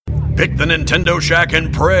Pick the Nintendo Shack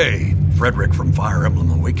and pray. Frederick from Fire Emblem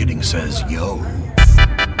Awakening says, yo.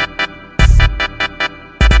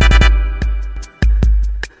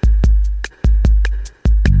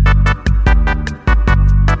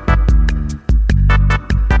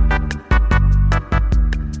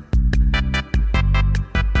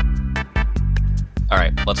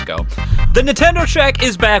 Let's go. The Nintendo Shack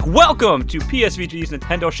is back. Welcome to PSVG's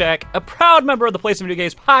Nintendo Shack, a proud member of the Play Some Video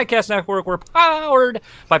Games Podcast Network. We're powered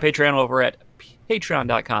by Patreon over at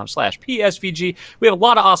patreon.com/PSVG. We have a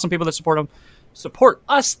lot of awesome people that support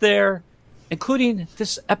us there, including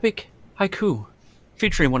this epic haiku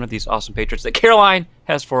featuring one of these awesome patrons that Caroline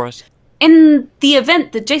has for us. In the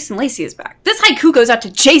event that Jason Lacey is back. This haiku goes out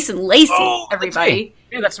to Jason Lacey, everybody.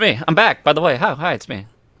 That's me. I'm back, by the way. Hi, it's me.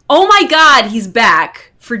 Oh my god, he's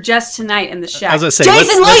back for just tonight in the Shack. As I say,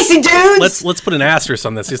 Jason Lacey, dudes! Let's put an asterisk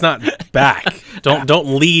on this. He's not back.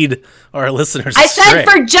 Don't lead our listeners I astray. said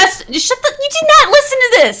for just... you did not listen to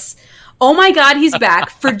this! Oh my god, he's back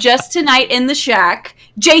for just tonight in the Shack.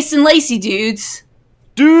 Jason Lacey, dudes.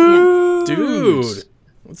 Dude.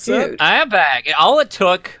 What's up? I am back. All it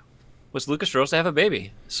took was Lucas Rose to have a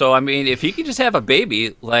baby. So, I mean, if he could just have a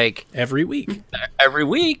baby, like... Every week, we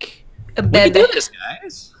could do this,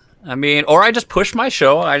 guys. I mean, or I just push my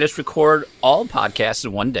show. I just record all podcasts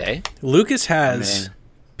in one day. Lucas has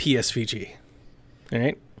PSVG. All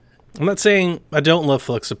right? I'm not saying I don't love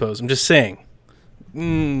Fluxapose. I'm just saying.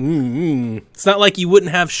 It's not like you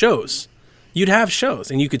wouldn't have shows. You'd have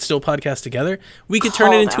shows, and you could still podcast together. We could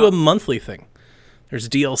turn it into a monthly thing. There's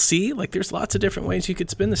DLC. Like, there's lots of different ways you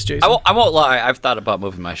could spin this, Jason. I won't lie. I've thought about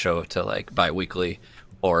moving my show to, like, bi-weekly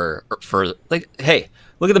or for, like, hey...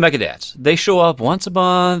 Look at the Mega Dads. They show up once a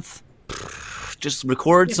month, just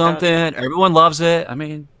record something. Everyone loves it. I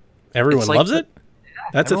mean... Everyone loves it?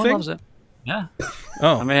 That's a thing? Loves it. Yeah.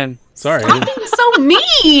 Oh. I mean... Sorry. Stop being so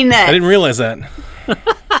mean! I didn't realize that.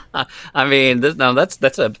 I mean, that's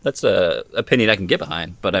a opinion I can get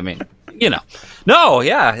behind. But I mean, you know. No,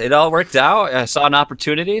 yeah, it all worked out. I saw an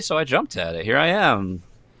opportunity, so I jumped at it. Here I am.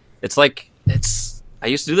 I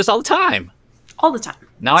used to do this all the time. All the time.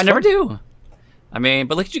 Now I never do. I mean,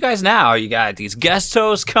 but look at you guys now. You got these guest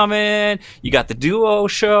hosts coming. You got the duo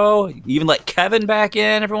show. You even let Kevin back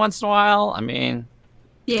in every once in a while. I mean,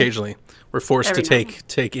 occasionally we're forced to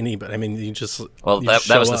take anybody. I mean, you just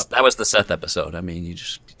that was the Seth episode. I mean, you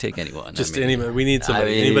just take anyone. Just anybody. We need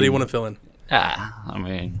somebody. Anybody want to fill in? I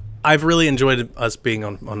mean, I've really enjoyed us being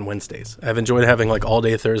on Wednesdays. I've enjoyed having like all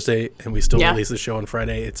day Thursday, and we still release the show on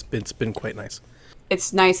Friday. It's been quite nice.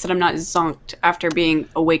 It's nice that I'm not zonked after being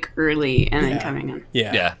awake early and then coming in.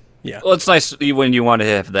 Yeah. Well, it's nice when you want to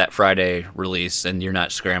have that Friday release and you're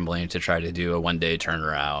not scrambling to try to do a one-day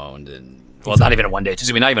turnaround. And well, not even a one-day.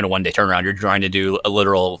 Excuse me, not even a one-day turnaround. You're trying to do a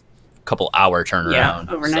literal couple-hour turnaround. Yeah,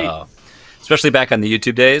 overnight. So, especially back on the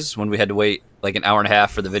YouTube days when we had to wait like an hour and a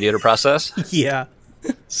half for the video to process. Yeah.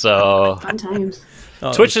 So fun times.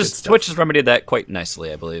 Twitch has remedied that quite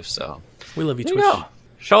nicely, I believe. So we love you, Twitch. Yeah.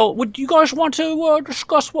 So, would you guys want to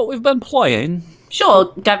discuss what we've been playing?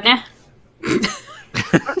 Sure, Governor.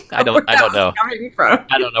 I don't know.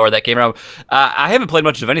 I don't know where that came from. I haven't played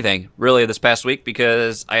much of anything really this past week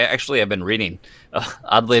because I actually have been reading.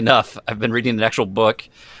 Oddly enough, I've been reading an actual book.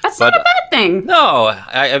 That's not a bad thing. No,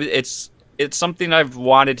 it's something I've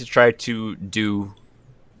wanted to try to do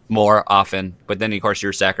more often. But then, of course,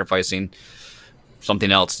 you're sacrificing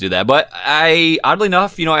something else to do that. But oddly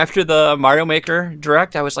enough, after the Mario Maker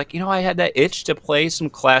Direct, I was like, I had that itch to play some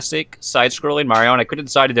classic side-scrolling Mario, and I couldn't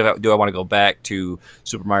decide do I want to go back to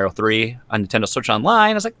Super Mario 3 on Nintendo Switch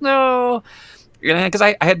Online. I was like, no, because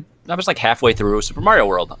I was like halfway through Super Mario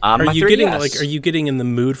World on my 3DS. Are you getting in the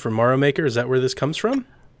mood for Mario Maker? Is that where this comes from?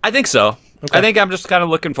 I think so. Okay. I think I'm just kind of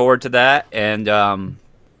looking forward to that, and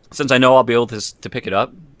since I know I'll be able to pick it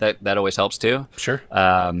up, that always helps too. Sure.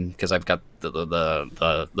 Because I've got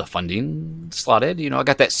the funding slotted. I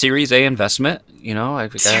got that Series A investment. We're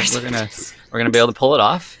gonna be able to pull it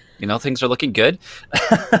off. Things are looking good.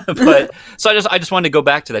 But so I just wanted to go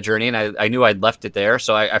back to that journey, and I knew I'd left it there.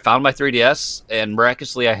 So I found my 3DS, and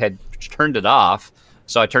miraculously I had turned it off.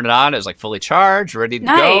 So I turned it on. It was like fully charged, ready to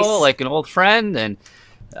go, like an old friend. And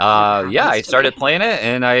I started playing it,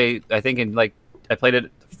 and I think I played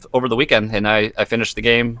it over the weekend, and I finished the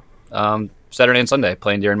game Saturday and Sunday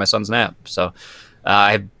playing during my son's nap. So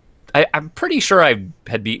I'm pretty sure I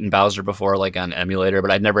had beaten Bowser before, like on emulator,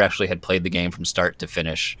 but I never actually had played the game from start to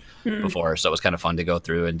finish before. So it was kind of fun to go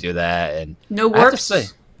through and do that. And no warps.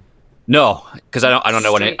 No, because I don't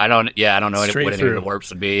know what any of the warps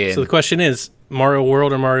would be. And, so the question is Mario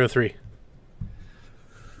World or Mario 3?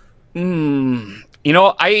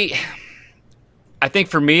 I think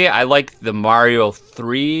for me, I like the Mario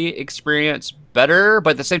 3 experience better,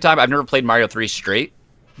 but at the same time, I've never played Mario 3 straight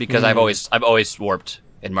because I've always warped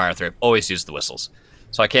in Mario 3. I've always used the whistles,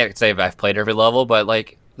 so I can't say if I've played every level. But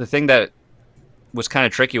like the thing that was kind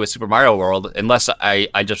of tricky with Super Mario World, unless I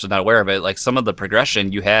just was not aware of it, like some of the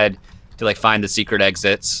progression you had to like find the secret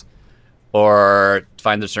exits or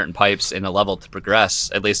find the certain pipes in a level to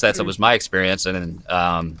progress. At least that was my experience, and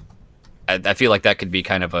I feel like that could be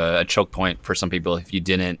kind of a choke point for some people if you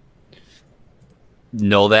didn't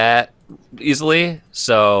know that easily.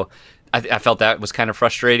 So I felt that was kind of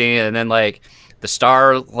frustrating. And then like the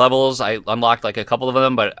star levels, I unlocked like a couple of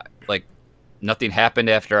them, but like nothing happened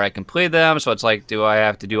after I completed them. So it's like, do I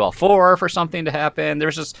have to do all 4 for something to happen?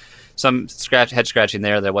 There's just some head scratching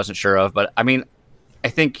there that I wasn't sure of. But I mean, I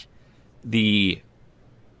think the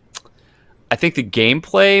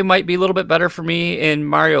gameplay might be a little bit better for me in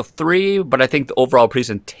Mario 3, but I think the overall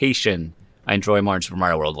presentation I enjoy more in Super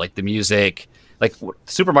Mario World. Like the music, like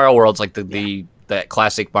Super Mario World's like that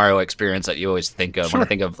classic Mario experience that you always think of. When I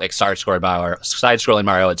think of like side-scrolling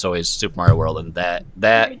Mario, it's always Super Mario World, and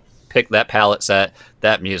that palette set,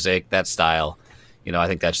 that music, that style. You know, I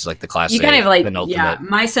think that's just like the classic. You kind of like, penultimate.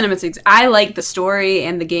 my sentiments. I like the story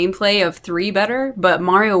and the gameplay of 3 better, but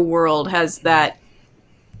Mario World has that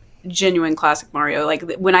genuine classic Mario. Like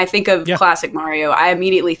when I think of classic Mario, I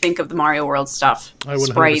immediately think of the Mario World stuff. I 100%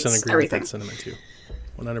 sprites, agree everything. with that sentiment too.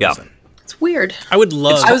 100%. Yeah. It's weird. I would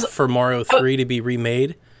love for Mario 3 to be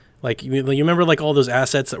remade. Like you remember like all those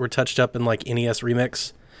assets that were touched up in like NES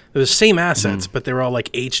Remix? They're the same assets, but they were all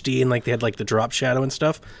like HD and like they had like the drop shadow and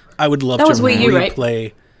stuff. I would love to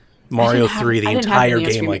replay Mario 3 the entire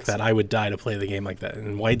game like that. I would die to play the game like that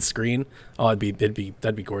in widescreen. Oh, that'd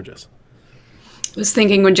be gorgeous. I was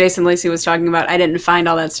thinking when Jason Lacey was talking about, I didn't find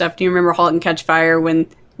all that stuff. Do you remember *Halt and Catch Fire* when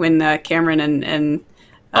Cameron and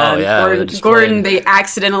Gordon they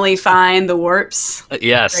accidentally find the warps?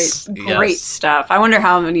 Yes, great stuff. I wonder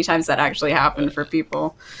how many times that actually happened for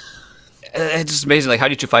people. It's just amazing. Like, how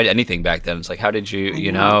did you find anything back then? It's like, how did you,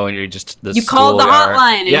 and you're just you called the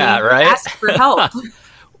hotline and you asked for help.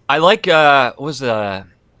 I like, I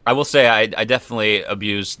will say I definitely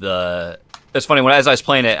abused the. It's funny as I was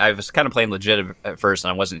playing it, I was kind of playing legit at first,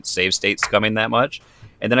 and I wasn't save state scumming that much.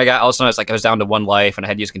 And then I was down to 1 life, and I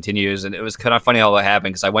had to use continues, and it was kind of funny how it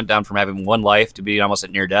happened because I went down from having 1 life to being almost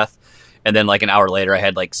at near death, and then like an hour later, I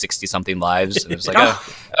had like 60 something lives, and it was like,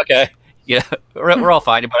 okay. Yeah, we're all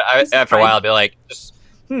fine. But after a while, I'd be like,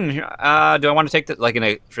 do I want to take that? Like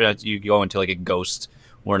you go into like a ghost,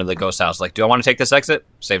 one of the ghost house. Like, do I want to take this exit?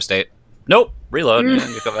 Save state. Nope. Reload.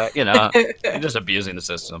 And you go back. You're just abusing the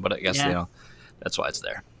system. But I guess that's why it's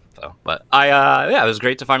there. So, but it was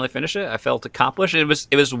great to finally finish it. I felt accomplished. It was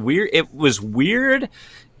weird. It was weird,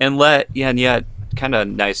 and yet kind of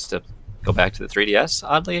nice to go back to the 3DS.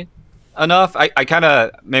 Oddly enough, I kind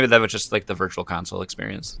of maybe that was just like the virtual console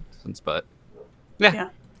experience. But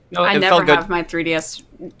no, I never have my 3DS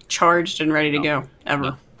charged and ready to go ever.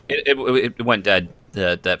 No. It went dead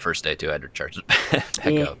that first day too. I had to charge it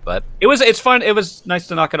back up, but it's fun. It was nice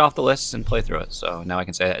to knock it off the list and play through it. So now I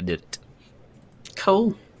can say I did it.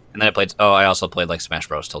 Cool. And then I also played like Smash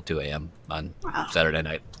Bros till 2 a.m. on Saturday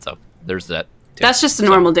night. So there's that. Too. That's just a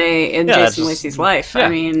normal day in Jason Lacey's life. Yeah. I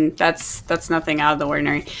mean, that's nothing out of the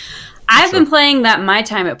ordinary. I've been playing that My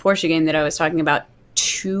Time at Porsche game that I was talking about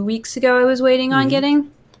 2 weeks ago. I was waiting on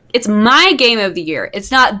getting. It's my game of the year.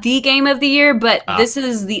 It's not the game of the year, but this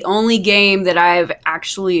is the only game that I've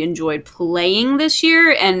actually enjoyed playing this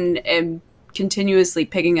year and continuously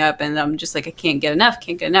picking up. And I'm just like, I can't get enough.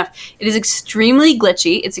 It is extremely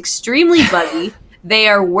glitchy. It's extremely buggy. They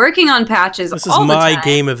are working on patches all the time. This is my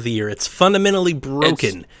game of the year. It's fundamentally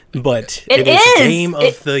broken, but it is the game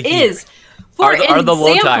of the year. Is. Are the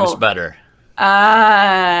load times better?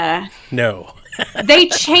 No. They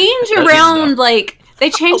change around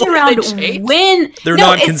when they're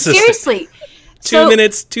not consistent. Seriously. 2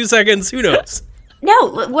 minutes, 2 seconds, who knows?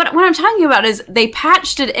 No, what I'm talking about is they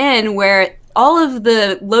patched it in where all of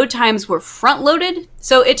the load times were front loaded.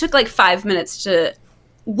 So it took like 5 minutes to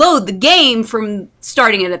load the game from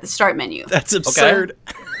starting it at the start menu. That's absurd.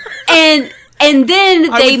 Okay. And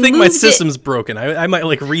then I would think my system's broken. I might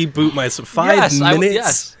like reboot my 5 minutes.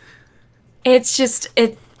 Yes. It's just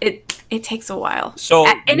it takes a while. So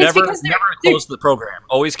never close the program.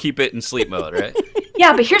 Always keep it in sleep mode, right?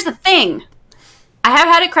 Yeah, but here's the thing. I have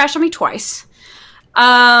had it crash on me twice.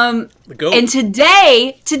 And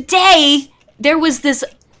today there was this.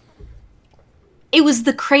 It was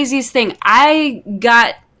the craziest thing. I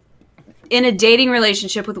got in a dating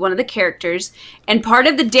relationship with one of the characters, and part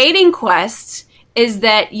of the dating quest is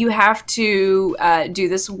that you have to do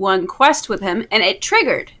this one quest with him, and it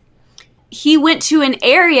triggered. He went to an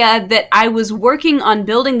area that I was working on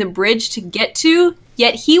building the bridge to get to,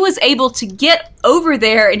 yet he was able to get over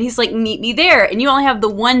there, and he's like, meet me there. And you only have the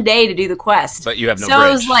one day to do the quest. But you have no bridge. So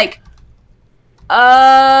I was like,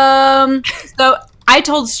 So I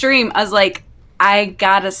told Stream, I was like, I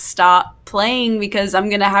gotta stop playing because I'm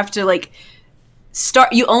gonna have to, like,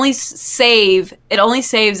 start. You only save, it only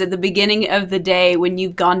saves at the beginning of the day when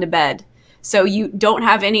you've gone to bed. So you don't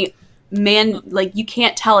have any you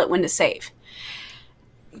can't tell it when to save.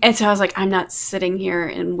 And so I was like, I'm not sitting here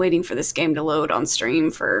and waiting for this game to load on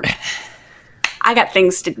stream for I got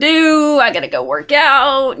things to do, I gotta go work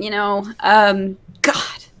out,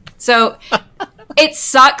 God. So it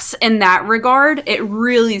sucks in that regard. It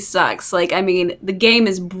really sucks. Like, I mean, the game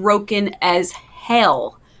is broken as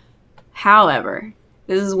hell. However,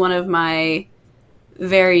 this is one of my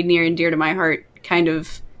very near and dear to my heart kind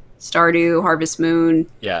of Stardew, Harvest Moon,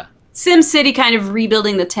 SimCity kind of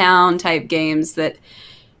rebuilding the town type games that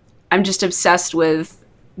I'm just obsessed with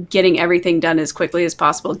getting everything done as quickly as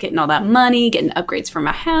possible, getting all that money, getting upgrades for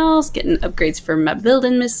my house, getting upgrades for my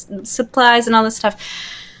building supplies and all this stuff.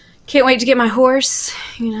 Can't wait to get my horse,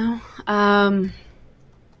 Yeah,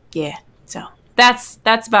 so that's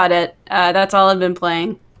about it. That's all I've been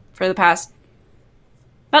playing for the past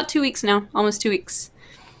about 2 weeks now, almost 2 weeks.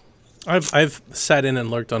 I've sat in and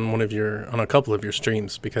lurked on on a couple of your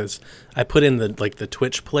streams because I put in the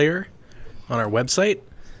Twitch player on our website,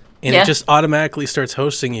 and it just automatically starts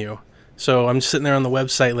hosting you. So I'm just sitting there on the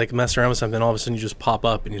website, like messing around with something, and all of a sudden you just pop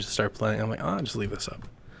up and you just start playing. I'm like, I'll just leave this up.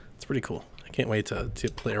 It's pretty cool. I can't wait to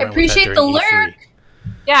play around with that during the lurk.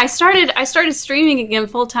 Yeah, I started streaming again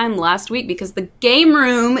full time last week because the game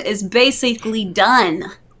room is basically done.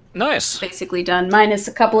 Nice. Basically done. Minus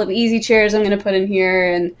a couple of easy chairs I'm going to put in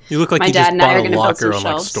here, and you look like my you dad just and I are bought going a to build some locker on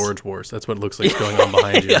shelves. like Storage Wars. That's what it looks like going on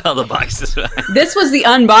behind you. Yeah, all the boxes. This was the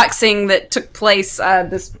unboxing that took place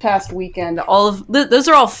this past weekend. All of those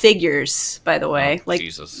are all figures, by the way,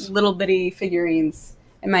 little bitty figurines,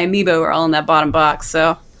 and my amiibo are all in that bottom box.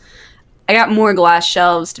 So I got more glass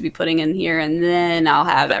shelves to be putting in here, and then I'll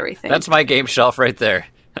have everything. That's my game shelf right there.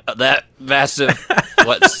 That massive,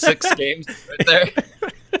 6 games right there.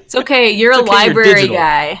 It's okay. You're a library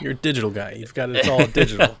guy. You're a digital guy. You've got it's all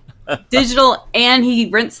digital. Digital, and he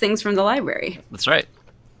rents things from the library. That's right.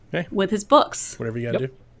 Okay. With his books. Whatever you got to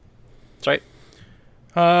do. That's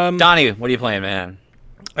right. Donnie, what are you playing, man?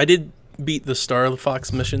 I did beat the Star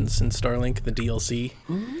Fox missions in Starlink, the DLC.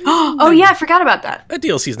 Oh yeah, I forgot about that. That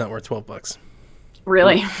DLC is not worth $12.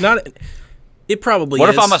 Really? It probably What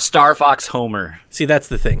is. if I'm a Star Fox homer? See, that's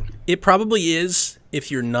the thing. It probably is if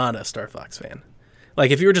you're not a Star Fox fan.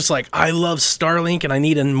 Like, if you're just like, I love Starlink and I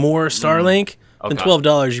need more Starlink, then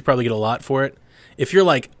 $12, you probably get a lot for it. If you're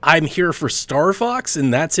like, I'm here for Star Fox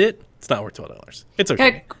and that's it, it's not worth $12. It's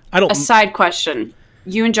okay. A side question.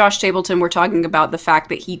 You and Josh Stapleton were talking about the fact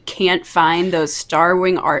that he can't find those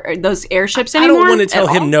those airships anymore. I don't want to tell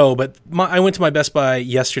him no, but I went to my Best Buy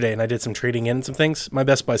yesterday and I did some trading in some things. My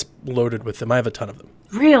Best Buy's loaded with them. I have a ton of them.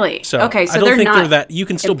 Really? So okay, so I don't think not they're that. You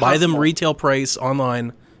can still buy them impossible. retail price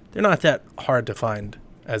online. They're not that hard to find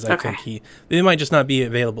as I think they might just not be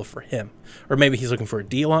available for him. Or maybe he's looking for a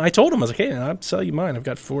deal on. I told him, I was like, hey, I'll sell you mine. I've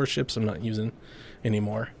got 4 ships I'm not using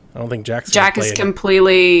anymore. I don't think Jack is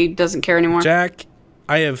completely doesn't care anymore. Jack,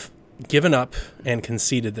 I have given up and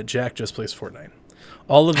conceded that Jack just plays Fortnite.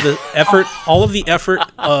 All of the effort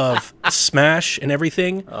of Smash and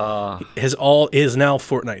everything is now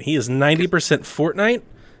Fortnite. He is 90% Fortnite,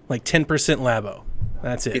 like 10% Labo.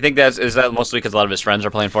 That's it. You think is that mostly because a lot of his friends are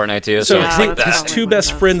playing Fortnite too? So it's like his that. 2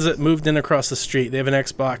 best friends that moved in across the street, they have an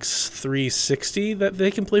Xbox 360 that they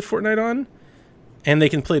can play Fortnite on, and they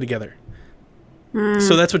can play together.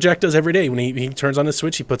 So that's what Jack does every day. When he turns on his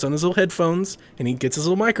Switch, he puts on his little headphones, and he gets his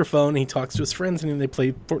little microphone, and he talks to his friends, and they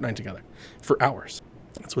play Fortnite together for hours.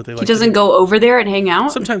 That's what they like. He doesn't go over there and hang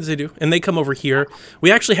out? Sometimes they do, and they come over here.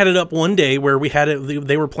 We actually had it up one day where we had it.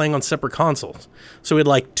 They were playing on separate consoles, so we had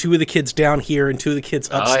like 2 of the kids down here and 2 of the kids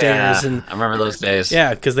upstairs. And I remember those days.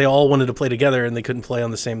 Yeah, because they all wanted to play together and they couldn't play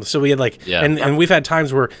on the same. So we had and we've had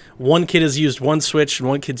times where one kid has used one Switch and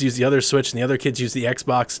one kid's used the other Switch and the other kids use the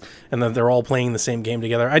Xbox, and then they're all playing the same game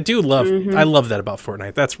together. I love that about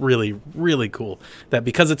Fortnite. That's really, really cool. That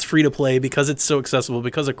because it's free to play, because it's so accessible,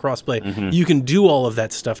 because of crossplay, you can do all of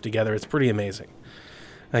that stuff together. It's pretty amazing.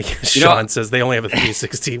 Like Sean says, they only have a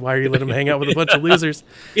 360. Why are you letting them hang out with a bunch of losers?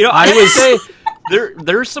 I would say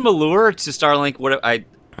there's some allure to Starlink.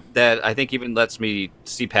 that I think even lets me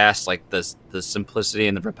see past like the simplicity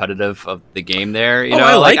and the repetitive of the game there. You know,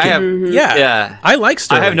 I like it. Yeah, I like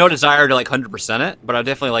Starlink. I have no desire to like 100% it, but I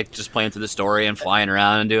definitely like just playing through the story and flying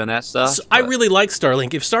around and doing that stuff. So I really like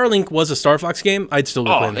Starlink. If Starlink was a Star Fox game, I'd still be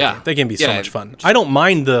playing that game. That game be so much fun. I don't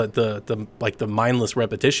mind the mindless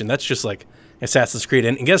repetition. That's just like Assassin's Creed.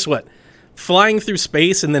 And guess what? Flying through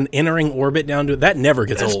space and then entering orbit down to it, that never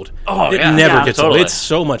gets old. It never gets old. It's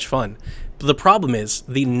so much fun. But the problem is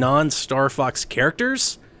the non-Star Fox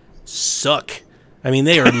characters suck. I mean,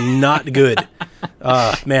 they are not good.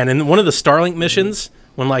 Man, and one of the Starlink missions,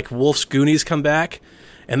 when like Wolf's Goonies come back,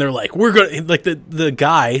 and they're like, we're going to, like the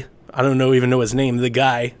guy, I don't even know his name, the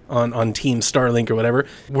guy on Team Starlink or whatever,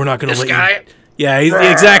 we're not going to let you. Yeah,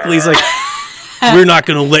 exactly. He's like, we're not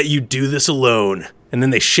going to let you do this alone. And then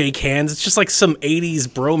they shake hands. It's just like some 80s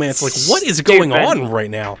bromance. Like, what is going on right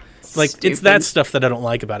now? Like, it's that stuff that I don't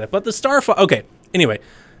like about it. But the Star Fox... Okay, anyway.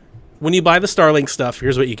 When you buy the Starlink stuff,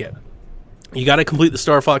 here's what you get. You got to complete the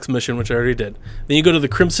Star Fox mission, which I already did. Then you go to the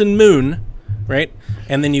Crimson Moon, right?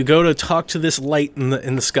 And then you go to talk to this light in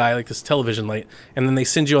the sky, like this television light. And then they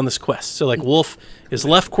send you on this quest. So, like, Wolf is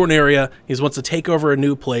left Corneria. He wants to take over a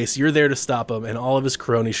new place. You're there to stop him. And all of his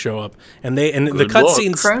cronies show up. And the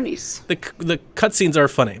cutscenes... Cronies. The cutscenes are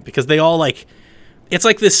funny because they all, like... It's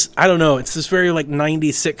like this, I don't know, it's this very like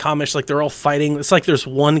 90s sitcom-ish, like they're all fighting. It's like there's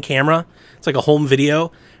one camera. It's like a home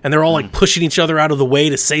video. And they're all like pushing each other out of the way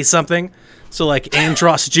to say something. So like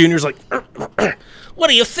Andros Jr.'s like, what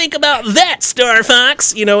do you think about that, Star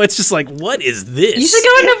Fox? You know, it's just like, what is this? You should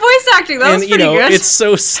go into voice acting. That was pretty good. It's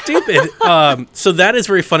so stupid. So that is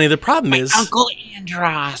very funny. The problem is... Uncle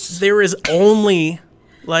Andros. There is only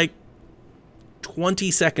like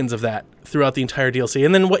 20 seconds of that throughout the entire DLC.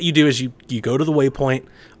 And then what you do is you go to the waypoint,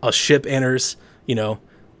 a ship enters, you know,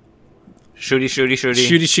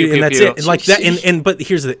 shooty, and that's it. And like that, and but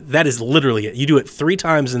here's that is literally it. You do it 3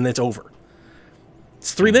 times and it's over.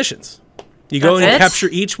 It's 3 missions. You go in and capture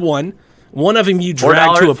each one. One of them you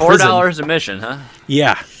drag to a prison. $4 a mission, huh?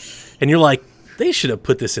 Yeah. And you're like, they should have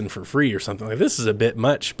put this in for free or something. Like, this is a bit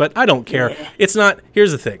much, but I don't care. Yeah. It's not,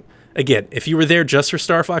 here's the thing. Again, if you were there just for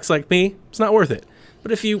Star Fox like me, it's not worth it.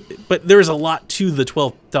 But there's a lot to the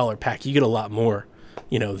 $12 pack. You get a lot more,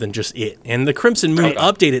 you know, than just it. And the Crimson Moon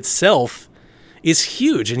update itself is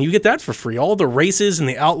huge, and you get that for free. All the races and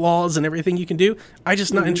the outlaws and everything you can do. I'm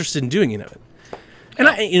just not interested in doing any of it.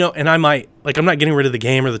 And I might, like, I'm not getting rid of the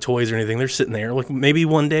game or the toys or anything. They're sitting there. Like, maybe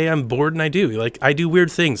one day I'm bored and I do. Like, I do weird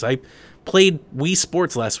things. I played Wii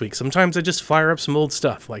Sports last week. Sometimes I just fire up some old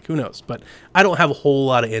stuff. Like, who knows? But I don't have a whole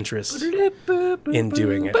lot of interest in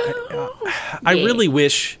doing it. I really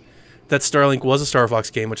wish that Starlink was a Star Fox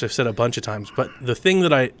game, which I've said a bunch of times. But the thing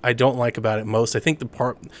that I don't like about it most, I think the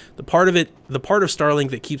part of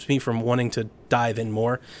Starlink that keeps me from wanting to dive in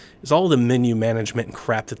more is all the menu management and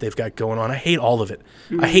crap that they've got going on. I hate all of it.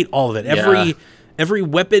 I hate all of it. Every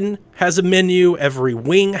weapon has a menu. Every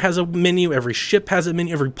wing has a menu. Every ship has a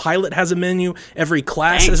menu. Every pilot has a menu. Every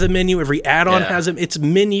class has a menu. Every add-on has a... It's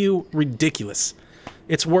menu ridiculous.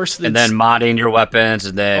 It's worse than... And then modding your weapons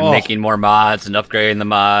and then making more mods and upgrading the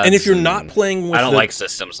mods. And if you're not playing with... I don't like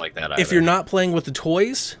systems like that either. If you're not playing with the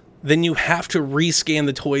toys, then you have to rescan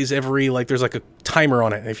the toys every... Like, there's like a timer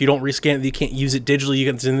on it. If you don't rescan it, you can't use it digitally.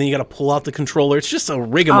 And then you got to pull out the controller. It's just a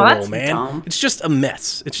rigmarole, man. Dumb. It's just a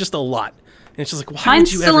mess. It's just a lot. And it's just like, why mine's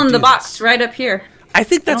would you still ever in do the this? box right up here. I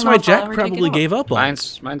think that's why Jack probably gave up on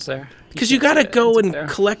it. Mine's there. Because you got to go and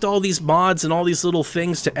collect all these mods and all these little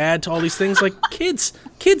things to add to all these things. Like, kids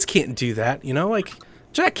can't do that, you know? Like,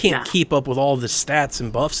 Jack can't keep up with all the stats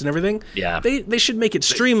and buffs and everything. Yeah. They should make it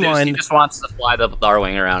streamlined. He just wants to fly the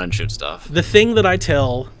Darwing around and shoot stuff. The thing that I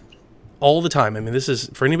tell all the time, I mean, this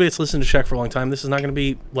is, for anybody that's listened to Shaq for a long time, this is not going to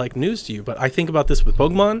be, like, news to you, but I think about this with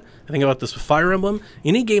Pokemon. I think about this with Fire Emblem.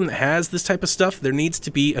 Any game that has this type of stuff, there needs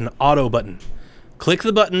to be an auto button. Click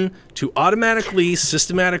the button to automatically,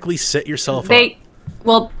 systematically set yourself up.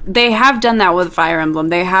 Well, they have done that with Fire Emblem.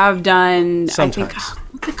 They have done, sometimes. I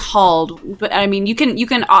think, what's it called? But I mean, you can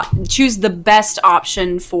choose the best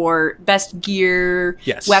option for best gear,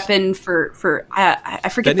 weapon for I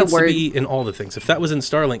forget the word. That needs to be in all the things. If that was in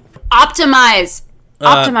Starlink, optimize.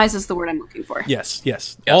 Optimize is the word I'm looking for.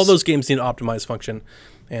 Yes. All those games need optimize function,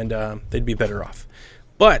 and they'd be better off.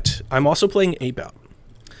 But I'm also playing Ape Out,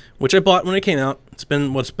 which I bought when it came out. It's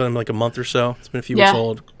been like a month or so. It's been a few weeks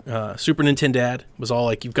old. Super Nintendo Dad was all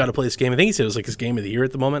like, you've got to play this game. I think he said it was like his game of the year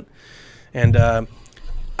at the moment. And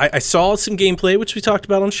I saw some gameplay, which we talked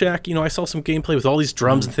about on Shaq. You know, I saw some gameplay with all these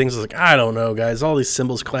drums and things. I was like, I don't know, guys. All these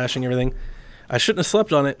cymbals clashing, everything. I shouldn't have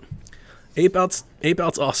slept on it. 8 Out's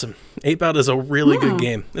awesome. 8 Out is a really good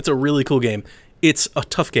game. It's a really cool game. It's a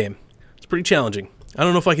tough game. It's pretty challenging. I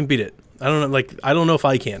don't know if I can beat it. I don't know if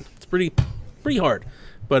I can. It's pretty hard.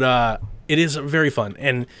 But it is very fun.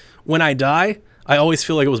 And when I die, I always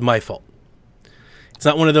feel like it was my fault. It's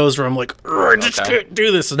not one of those where I'm like, I just can't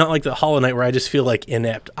do this. It's not like the Hollow Knight where I just feel like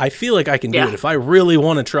inept. I feel like I can do it. If I really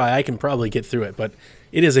want to try, I can probably get through it. But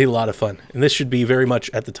it is a lot of fun. And this should be very much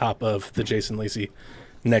at the top of the Jason Lacey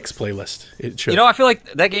next playlist. It should. I feel like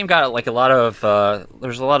that game got like a lot of,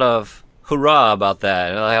 there's a lot of hoorah about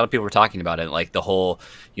that. A lot of people were talking about it, like the whole,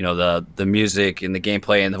 the music and the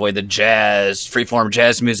gameplay and the way the freeform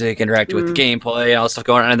jazz music interacted with the gameplay and all that stuff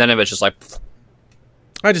going on. And then it was just like...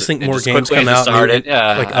 I just think more games come out.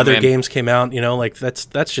 Other games came out, like that's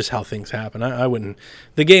just how things happen. I wouldn't.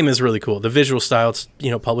 The game is really cool. The visual style, it's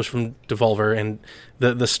published from Devolver, and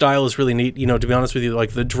the style is really neat. To be honest with you,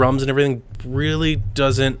 like the drums and everything really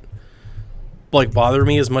doesn't like bother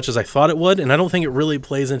me as much as I thought it would, and I don't think it really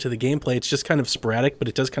plays into the gameplay. It's just kind of sporadic, but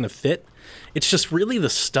it does kind of fit. It's just really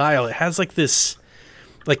the style. It has like this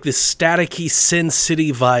staticky Sin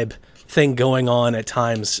City vibe thing going on at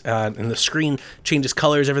times, and the screen changes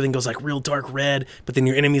colors. Everything goes like real dark red, but then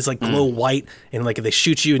your enemies like glow white, and like they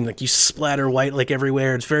shoot you and like you splatter white like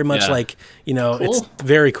everywhere. It's very much like cool.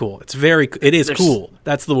 It's very cool. It is cool.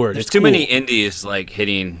 That's the word. There's too many indies like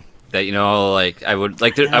hitting that I would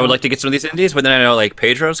like to get some of these indies, but then I know like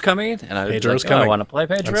Pedro's coming, and I want to play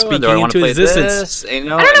Pedro. Speaking into existence. I don't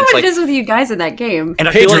know what it is with you guys in that game. And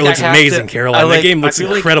Pedro looks amazing, Caroline. That game looks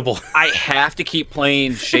incredible. I have to keep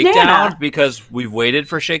playing Shakedown because we've waited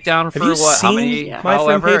for Shakedown for how many?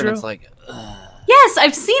 However, and it's like. Yes,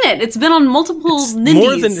 I've seen it. It's been on multiple Nindies.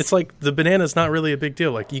 More than it's like the banana's not really a big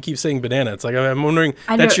deal. Like you keep saying banana, it's like I'm wondering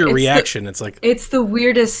that's your reaction. It's like it's the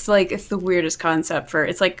weirdest concept for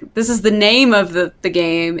it's like this is the name of the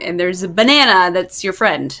game, and there's a banana that's your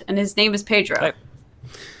friend, and his name is Pedro.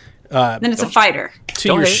 Right. Then it's a fighter.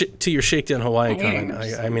 To your Shakedown Hawaii comment,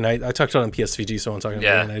 I mean I talked about it on PSVG, so I'm talking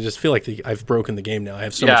about it, and I just feel like I've broken the game now. I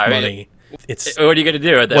have so much money. What are you going to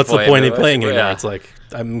do at that point? What's the point of playing anymore? Yeah. It's like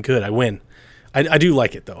I'm good. I win. I do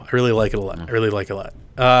like it, though. I really like it a lot.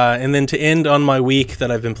 And then to end on my week that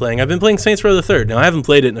I've been playing Saints Row the Third. Now, I haven't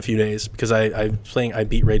played it in a few days because I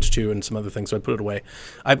beat Rage 2 and some other things, so I put it away.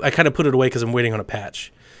 I kind of put it away because I'm waiting on a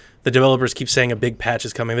patch. The developers keep saying a big patch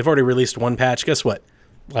is coming. They've already released one patch. Guess what?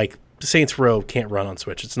 Like, Saints Row can't run on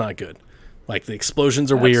Switch. It's not good. Like, the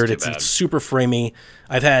explosions are weird. It's super framey.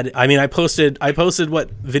 I posted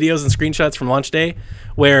what videos and screenshots from launch day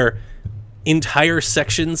where entire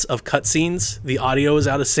sections of cutscenes, the audio is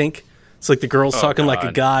out of sync. It's like the girl's talking like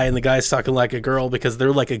a guy and the guy's talking like a girl because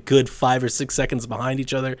they're like a good 5 or 6 seconds behind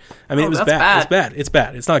each other. I mean, it was bad. It's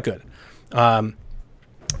bad. It's not good.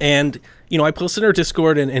 And, I posted in our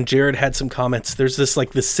Discord and Jared had some comments. There's this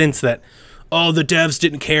sense that, the devs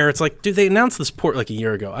didn't care. It's like, dude, they announced this port like a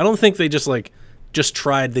year ago. I don't think they just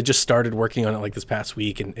tried. They just started working on it like this past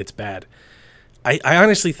week and it's bad. I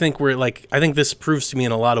honestly think I think this proves to me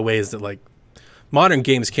in a lot of ways that modern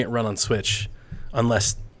games can't run on Switch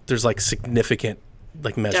unless there's significant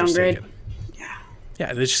measures taken.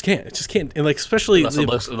 Yeah, they just can't. It just can't. And especially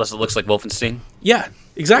unless it looks like Wolfenstein. Yeah,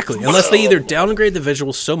 exactly. Unless they either downgrade the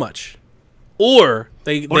visuals so much, or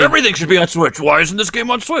everything should be on Switch. Why isn't this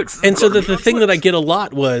game on Switch? And so the thing that I get a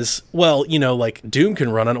lot was, Doom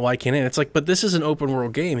can run on it. Why can't it? It's like, but this is an open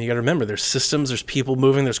world game. You got to remember, there's systems, there's people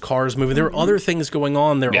moving, there's cars moving. There are other things going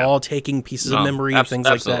on. They're all taking pieces of memory and things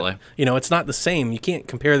like that. It's not the same. You can't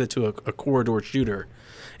compare that to a corridor shooter.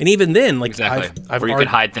 And even then, exactly, where you can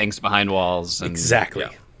hide things behind walls. Exactly.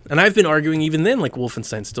 Yeah. And I've been arguing even then,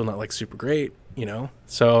 Wolfenstein's still not super great.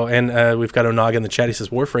 So, and we've got Onaga in the chat. He says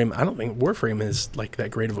Warframe. I don't think Warframe is that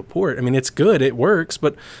great of a port. I mean, it's good, it works,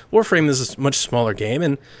 but Warframe is a much smaller game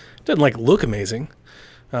and doesn't look amazing.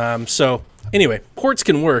 So anyway, ports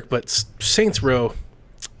can work, but Saints Row,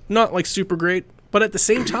 not super great, but at the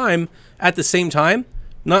same time,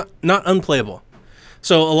 not unplayable.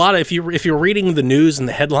 So a lot of if you're reading the news and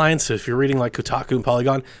the headlines, so if you're reading Kotaku and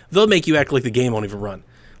Polygon, they'll make you act like the game won't even run.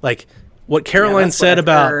 What Caroline said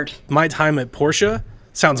about my time at Porsche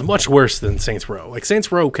sounds much worse than Saints Row.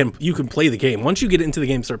 Saints Row, you can play the game. Once you get into the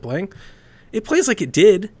game and start playing, it plays like it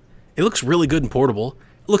did. It looks really good and portable.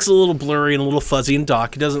 It looks a little blurry and a little fuzzy in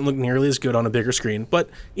dock. It doesn't look nearly as good on a bigger screen. But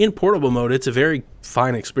in portable mode, it's a very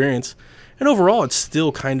fine experience. And overall, it's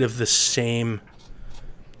still kind of the same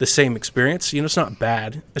experience. It's not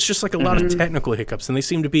bad. It's just a lot of technical hiccups. And they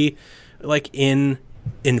seem to be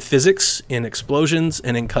in physics, in explosions,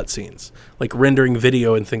 and in cutscenes. Rendering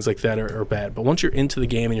video and things like that are bad. But once you're into the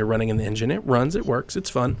game and you're running in the engine, it runs, it works, it's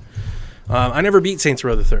fun. I never beat Saints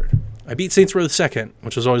Row the Third. I beat Saints Row the second,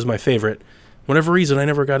 which was always my favorite. Whatever reason, I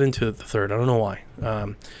never got into the third. I don't know why,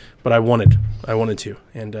 but I wanted to.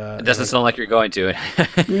 And it doesn't sound like you're going to.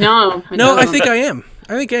 No, I think I am.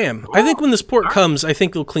 I think when this port comes, I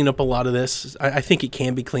think they'll clean up a lot of this. I think it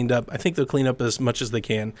can be cleaned up. I think they'll clean up as much as they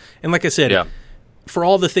can. And like I said, for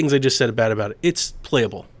all the things I just said bad about it, it's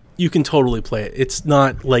playable. You can totally play it. It's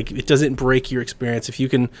not like it doesn't break your experience if you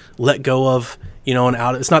can let go of,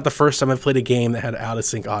 it's not the first time I've played a game that had out of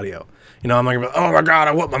sync audio. I'm like, oh my God,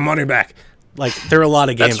 I want my money back. Like, there are a lot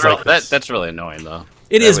of games like this. That's really annoying, though.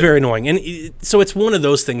 It is very annoying. And so it's one of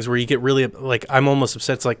those things where you get really, like, I'm almost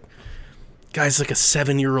upset. It's like, guys, like a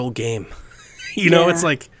 7-year-old game. It's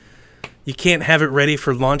like, you can't have it ready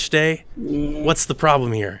for launch day. Yeah. What's the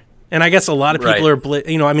problem here? And I guess a lot of people are,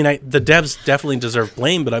 the devs definitely deserve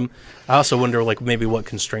blame, but I also wonder, like, maybe what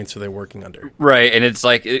constraints are they working under? Right, and it's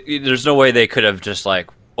like, there's no way they could have just, like,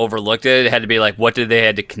 overlooked it. It had to be like, what did they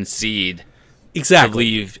had to concede? Exactly. To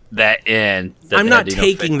leave that in. I'm not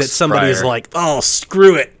taking that somebody is like, oh,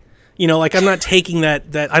 screw it. I'm not taking that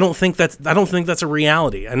I don't think that's a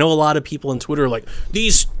reality. I know a lot of people on Twitter are like,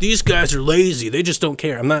 these guys are lazy. They just don't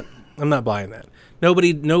care. I'm not buying that.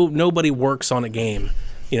 Nobody works on a game,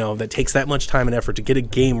 that takes that much time and effort to get a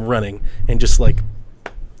game running and just like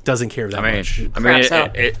doesn't care that much.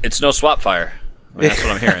 It's no Swapfire. That's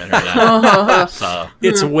what I'm hearing right now. So.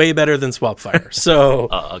 It's way better than Swapfire. So,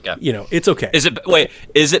 okay. It's okay.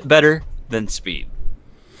 Is it better than Speed?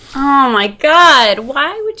 Oh my God!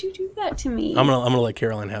 Why would you do that to me? I'm gonna let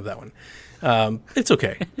Caroline have that one. It's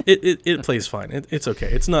okay. It plays fine. It's okay.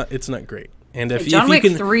 It's not great. And if you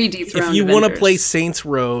want to play Saints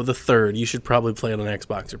Row the third, you should probably play it on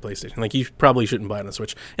Xbox or PlayStation. Like, you probably shouldn't buy it on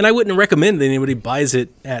Switch. And I wouldn't recommend that anybody buys it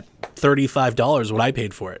at $35 what I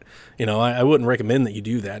paid for it. I wouldn't recommend that you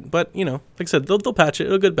do that. But like I said, they'll patch it.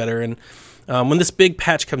 It'll get better. And when this big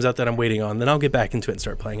patch comes out that I'm waiting on, then I'll get back into it and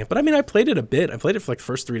start playing it. But I played it a bit. I played it for like the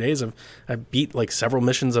first 3 days. I beat like several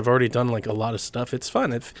missions. I've already done like a lot of stuff. It's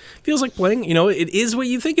fun. It feels like playing. It is what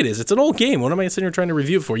you think it is. It's an old game. What am I sitting here trying to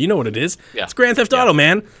review it for? You know what it is. Yeah. It's Grand Theft Auto,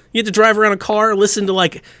 man. You get to drive around a car, listen to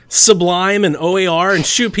like Sublime and OAR and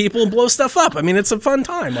shoot people and blow stuff up. It's a fun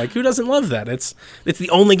time. Like, who doesn't love that? It's the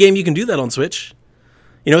only game you can do that on Switch.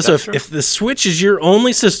 So if the Switch is your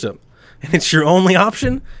only system, and it's your only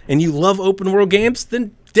option, and you love open world games,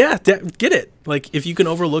 then get it. Like, if you can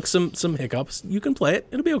overlook some hiccups, you can play it.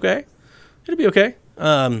 It'll be okay.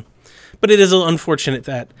 But it is unfortunate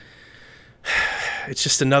that it's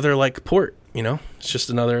just another like port. It's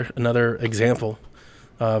just another example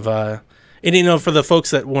of and for the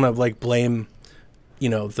folks that want to like blame,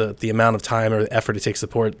 the amount of time or the effort it takes to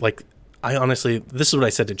port, like. I honestly, this is what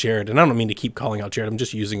I said to Jared, and I don't mean to keep calling out Jared. I'm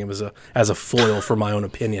just using him as a foil for my own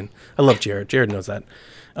opinion. I love Jared. Jared knows that.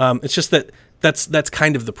 It's just that's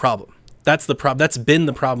kind of the problem. That's the problem. That's been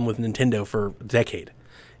the problem with Nintendo for a decade.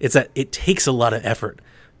 It's that it takes a lot of effort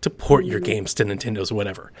to port your games to Nintendo's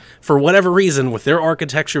whatever. For whatever reason, with their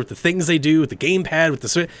architecture, with the things they do, with the gamepad, with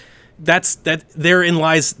the therein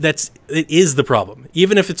lies. It is the problem.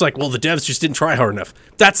 Even if it's like, well, the devs just didn't try hard enough.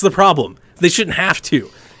 That's the problem. They shouldn't have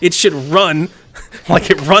to. It should run like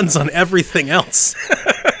it runs on everything else.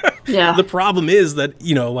 Yeah. The problem is that,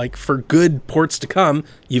 like for good ports to come,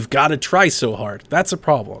 you've got to try so hard. That's a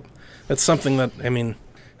problem. That's something that,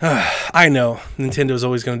 I know Nintendo's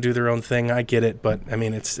always going to do their own thing. I get it, but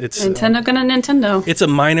it's Nintendo gonna Nintendo. It's a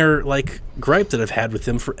minor like gripe that I've had with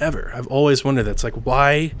them forever. I've always wondered that. It's like,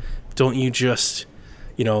 why don't you just,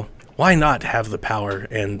 why not have the power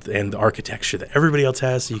and the architecture that everybody else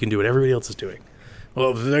has so you can do what everybody else is doing?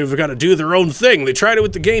 Well, they've got to do their own thing. They tried it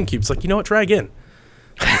with the GameCube. It's like, you know what? Try again.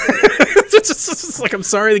 It's like, I'm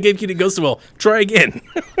sorry the GameCube didn't go so well. Try again.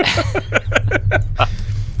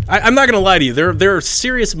 I'm not going to lie to you. There are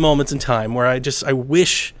serious moments in time where I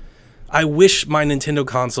wish my Nintendo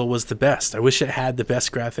console was the best. I wish it had the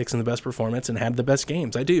best graphics and the best performance and had the best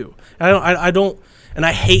games. I do. I don't, and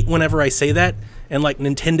I hate whenever I say that and like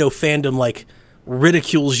Nintendo fandom like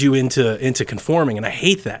ridicules you into conforming, and I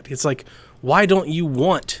hate that. It's like, why don't you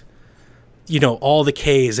want, all the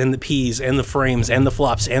Ks and the Ps and the frames and the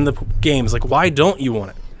flops and the games? Like, why don't you want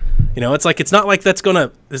it? It's like, it's not like that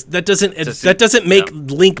doesn't make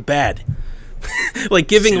Link bad. Like,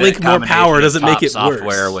 giving Link more power doesn't make it worse.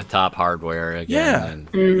 Software with top hardware again.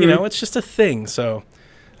 Yeah. And it's just a thing. So,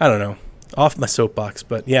 I don't know. Off my soapbox,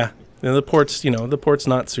 but yeah. The port's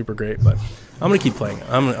not super great, but I'm going to keep playing it.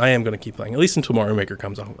 I am going to keep playing it. At least until Mario Maker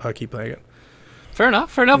comes, I'll keep playing it. Fair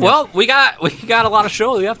enough. Yeah. Well, we got a lot of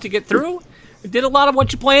show we have to get through. We did a lot of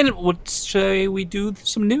what you planned. Let's say we do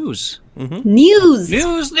some news. Mm-hmm.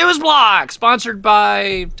 News block sponsored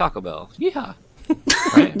by Taco Bell. Yeah.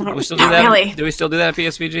 Right? Do we still do that? really. Do we still do that at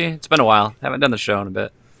PSVG? It's been a while. Haven't done the show in a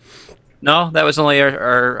bit. No, that was only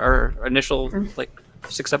our initial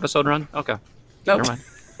 6-episode run. Okay, never mind.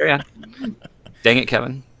 Carry on. Dang it,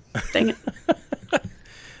 Kevin. Dang it.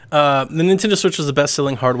 The Nintendo Switch was the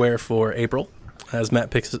best-selling hardware for April, as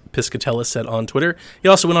Matt Piscatella said on Twitter. He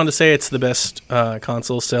also went on to say it's the best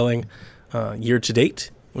console selling year to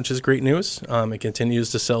date, which is great news. It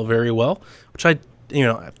continues to sell very well, which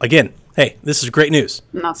again, hey, this is great news.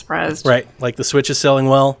 I'm not surprised. Right, like the Switch is selling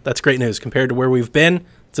well. That's great news. Compared to where we've been,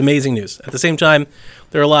 it's amazing news. At the same time,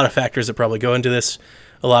 there are a lot of factors that probably go into this.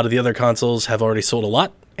 A lot of the other consoles have already sold a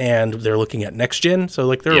lot, and they're looking at next gen,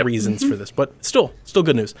 so there are reasons for this, but still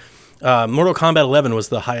good news. Mortal Kombat 11 was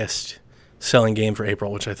the highest selling game for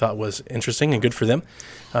April, which I thought was interesting and good for them.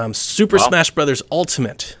 Super Smash Bros.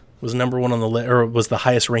 Ultimate was number one on the list, or was the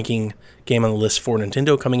highest ranking game on the list for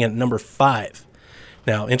Nintendo, coming in at number 5.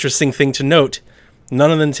 Now, interesting thing to note, none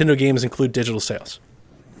of the Nintendo games include digital sales.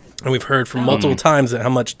 And we've heard from multiple times that how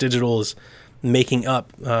much digital is making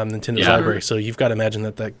up Nintendo's library, so you've got to imagine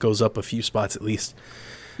that goes up a few spots at least.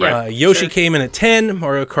 Right. Yoshi came in at 10,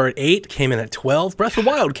 Mario Kart 8 came in at 12, Breath of the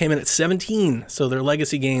Wild came in at 17, so their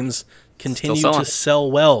legacy games continue to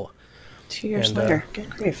sell well. 2 years later.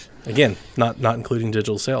 Good grief. Again, not including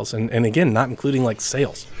digital sales, and again, not including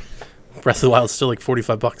sales. Breath of the Wild is still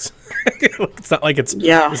 $45. It's not like it's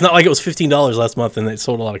not like it was $15 last month and it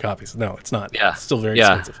sold a lot of copies. No, it's not. Yeah. It's still very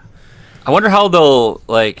expensive. I wonder how they'll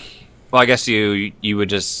well, I guess you would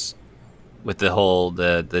just with the whole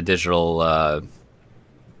the digital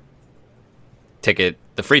ticket,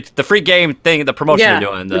 the free game thing, the promotion they're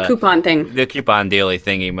doing, the coupon thing, the coupon daily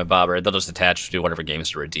thingy with Bobber, they'll just attach to whatever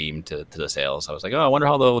games to redeem to the sales. I was like, I wonder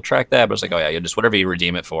how they'll track that. But it's like, you just whatever you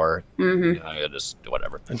redeem it for, you'll just do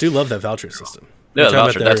whatever. I do love that voucher system. Yeah,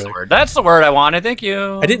 voucher, that's the word. That's the word I wanted. Thank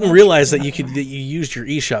you. I didn't realize that you used your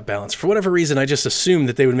eShop balance. For whatever reason, I just assumed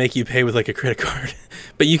that they would make you pay with a credit card.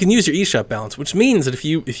 But you can use your eShop balance, which means that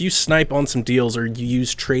if you snipe on some deals or you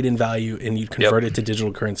use trade-in value and you convert it to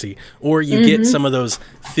digital currency, or you get some of those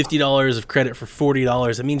 $50 of credit for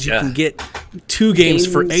 $40, it means you can get 2 games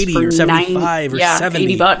for 80 or 75 or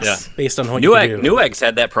 70 $80 based on what you do. Newegg's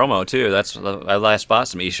had that promo too. I last bought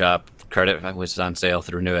some eShop credit was on sale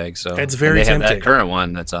through Newegg, so it's very tempting. Have that current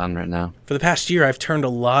one that's on right now. For the past year, I've turned a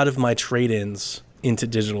lot of my trade-ins into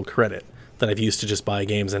digital credit that I've used to just buy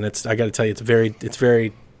games, and I got to tell you, it's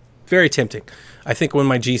very, very tempting. I think when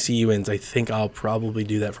my GCU ends, I think I'll probably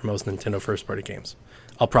do that for most Nintendo first-party games.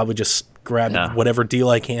 I'll probably just grab whatever deal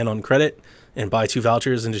I can on credit and buy 2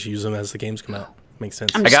 vouchers and just use them as the games come out. Makes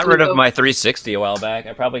sense. I got rid of my 360 a while back.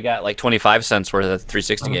 I probably got 25 cents worth of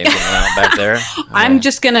 360 games back there. I'm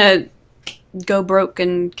just gonna go broke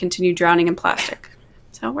and continue drowning in plastic.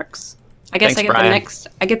 That's how it works. I guess I get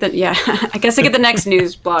the next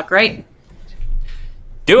news block, right?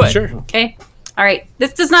 Do it. Sure. Okay. All right.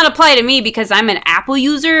 This does not apply to me because I'm an Apple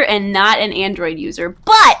user and not an Android user.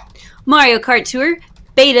 But Mario Kart Tour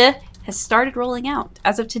beta has started rolling out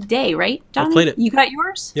as of today, right, Donnie? I played it. You got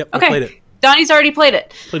yours? Yep, okay. I played it. Donnie's already played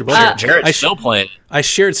it. Played a bunch. Jared's still playing. I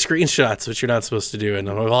shared screenshots, which you're not supposed to do, and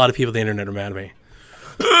a lot of people on the internet are mad at me.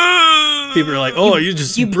 People are like, "Oh, you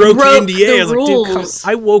broke the NDA." I was like, "Dude,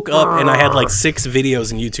 I woke up and I had 6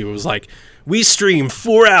 videos on YouTube. It was like, we stream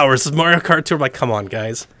 4 hours of Mario Kart Tour." I'm like, come on,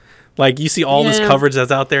 guys. You see all this coverage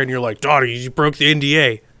that's out there, and you're like, "Donnie, you broke the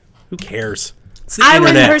NDA." Who cares? It's the internet. I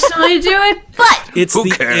wouldn't personally do it, but it's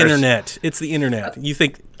internet. It's the internet. You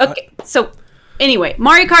think? Okay, so anyway,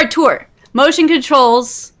 Mario Kart Tour, motion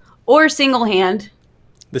controls or single hand.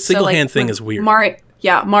 The single hand thing is weird.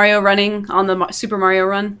 Mario running on the Super Mario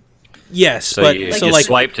Run. Yes, so but you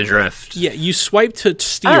swipe to drift. Yeah, you swipe to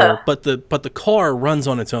steer, but the car runs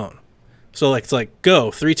on its own. So it's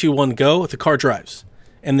go 3, 2, 1, go. The car drives,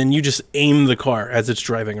 and then you just aim the car as it's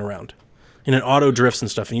driving around, and it auto drifts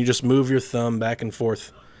and stuff, and you just move your thumb back and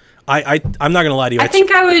forth. I'm not gonna lie to you. I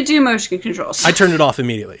think I would do motion controls. I turned it off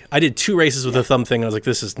immediately. I did 2 races with the thumb thing, and I was like,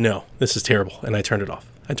 this is terrible, and I turned it off.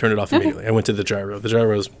 Immediately. I went to the gyro. The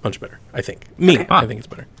gyro is much better, I think. I think it's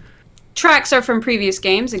better. Tracks are from previous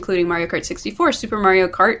games, including Mario Kart 64, Super Mario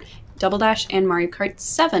Kart, Double Dash, and Mario Kart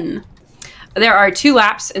 7. There are 2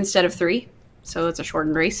 laps instead of 3, so it's a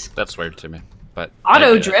shortened race. That's weird to me, but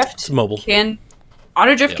auto drift. It's mobile. Can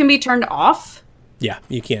be turned off. Yeah,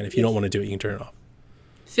 you can. If you don't want to do it, you can turn it off.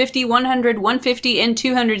 50, 100, 150, and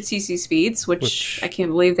 200 cc speeds, which I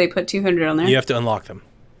can't believe they put 200 on there. You have to unlock them.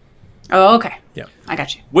 Oh, okay. Yeah. I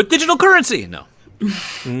got you. With digital currency? No.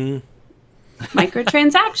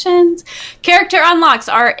 Microtransactions. Character unlocks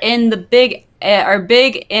are in the big are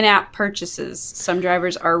big in-app purchases. Some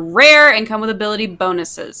drivers are rare and come with ability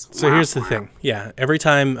bonuses. So here's the thing. Yeah, every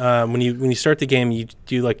time when you start the game, you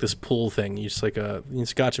do like this pull thing. You just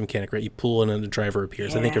it's a gotcha mechanic, right? You pull and then the driver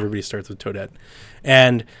appears. I think everybody starts with Toadette,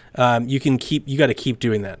 and you got to keep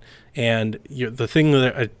doing that. And the thing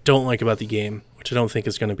that I don't like about the game, which I don't think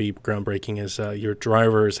is going to be groundbreaking, is your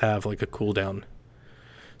drivers have like a cooldown.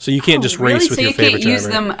 So you can't just race with your favorite driver. So you can't use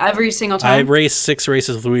them every single time? I raced 6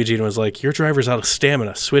 races with Luigi and was like, your driver's out of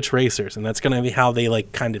stamina, switch racers. And that's going to be how they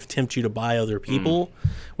like kind of tempt you to buy other people,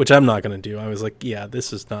 which I'm not going to do. I was like, yeah,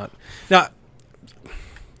 this is not. Now,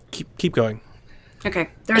 keep going. Okay.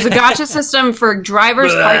 There's a gacha system for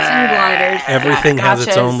drivers, carts, and gliders. Everything has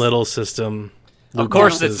its own little system. Of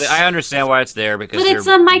course, I understand why it's there because it's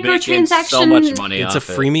a microtransaction. So much money. It's a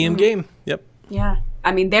freemium game. Yep. Yeah.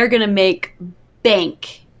 I mean, they're going to make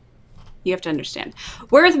bank. You have to understand.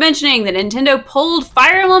 Worth mentioning that Nintendo pulled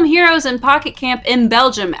Fire Emblem Heroes and Pocket Camp in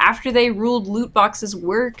Belgium after they ruled loot boxes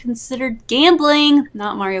were considered gambling,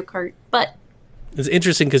 not Mario Kart, but it's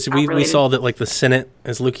interesting because we saw that like the Senate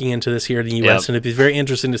is looking into this here in the U.S. and it'd be very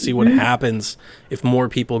interesting to see what happens if more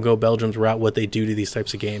people go Belgium's route, what they do to these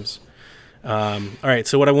types of games. All right,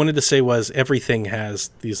 so what I wanted to say was everything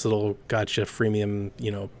has these little gotcha freemium,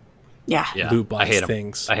 loot box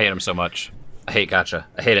things. I hate them so much. I hate gotcha.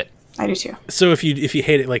 I hate it. I do too. So if you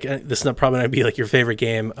hate it, like this is probably not be like your favorite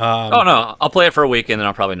game. Oh no, I'll play it for a week and then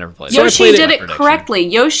I'll probably never play it. Yoshi did it correctly.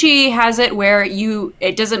 Yoshi has it where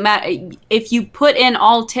it doesn't matter if you put in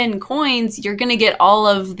all 10 coins, you're gonna get all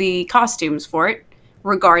of the costumes for it,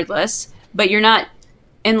 regardless. But you're not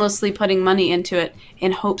endlessly putting money into it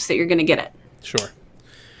in hopes that you're gonna get it. Sure.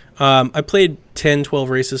 I played 10, 12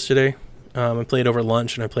 races today. I played over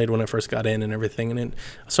lunch and I played when I first got in and everything. And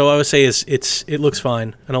so I would say it looks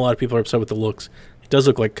fine. And a lot of people are upset with the looks. It does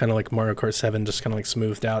look like kind of like Mario Kart 7, just kind of like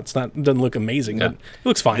smoothed out. It doesn't look amazing, but it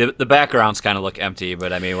looks fine. The backgrounds kind of look empty,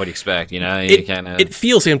 but I mean, what do you expect? It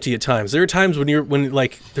feels empty at times. There are times when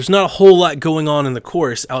like there's not a whole lot going on in the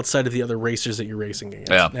course outside of the other racers that you're racing against.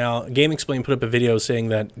 Yeah. Now, Game Explain put up a video saying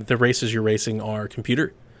that the races you're racing are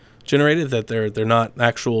computer generated, that they're not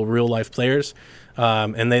actual real life players.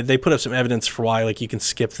 And they put up some evidence for why, like, you can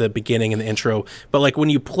skip the beginning and the intro. But, like,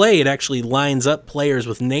 when you play, it actually lines up players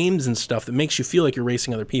with names and stuff that makes you feel like you're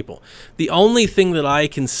racing other people. The only thing that I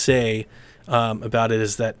can say about it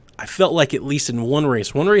is that I felt like, at least in one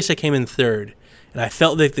race I came in third, and I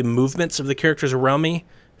felt like the movements of the characters around me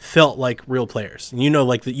felt like real players. And you know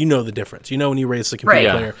the difference. You know when you race a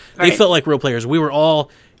computer player. Right. They felt like real players. We were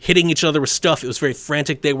all hitting each other with stuff. It was very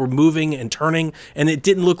frantic. They were moving and turning, and it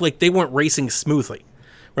didn't look like they weren't racing smoothly,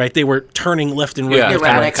 right? They were turning left and right.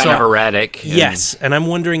 Yeah, kind of erratic. Yes, and I'm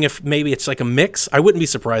wondering if maybe it's like a mix. I wouldn't be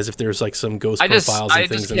surprised if there's like some ghost profiles and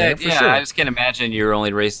things in there. For sure. I just can't imagine you're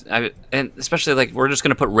only racing, and especially like we're just going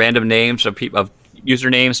to put random names of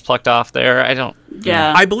usernames plucked off there. I don't.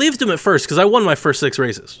 Yeah, I believed him at first because I won my first 6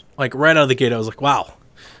 races. Like right out of the gate, I was like, wow.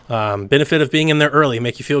 Benefit of being in there early,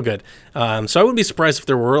 make you feel good. So I wouldn't be surprised if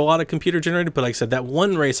there were a lot of computer generated, but like I said, that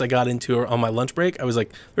one race I got into on my lunch break, I was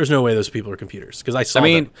like, there's no way those people are computers, because I saw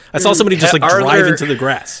somebody just like drive into the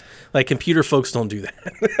grass. Like, computer folks don't do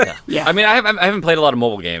that. Yeah. I mean, I haven't played a lot of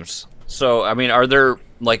mobile games, so I mean, are there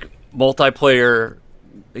like multiplayer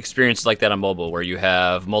experiences like that on mobile where you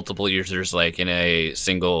have multiple users like in a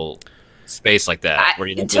single space like that?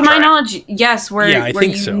 To my knowledge, yes, where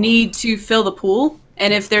you need to fill the pool.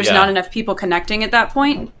 And if there's not enough people connecting at that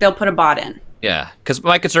point, they'll put a bot in. Yeah, because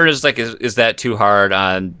my concern is like, is that too hard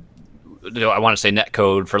on? I want to say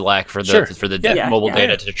netcode for the mobile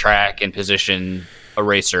data to track and position a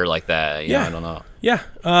racer like that. I don't know. Yeah.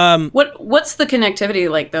 What's the connectivity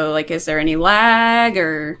like though? Like, is there any lag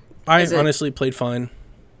or? I honestly played fine.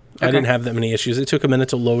 Okay. I didn't have that many issues. It took a minute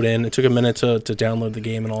to load in. It took a minute to download the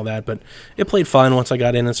game and all that, but it played fine once I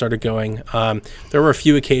got in and started going. There were a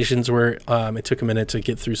few occasions where it took a minute to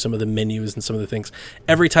get through some of the menus and some of the things.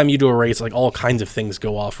 Every time you do a race, like, all kinds of things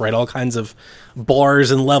go off, right? All kinds of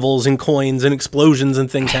bars and levels and coins and explosions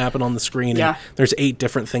and things happen on the screen. Yeah. And there's 8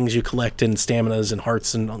 different things you collect, and staminas and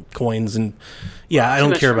hearts and coins, and I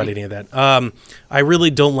don't care about any of that. I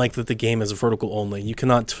really don't like that the game is vertical only. You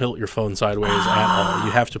cannot tilt your phone sideways at all.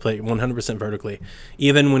 You have to play 100% vertically,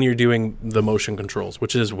 even when you're doing the motion controls,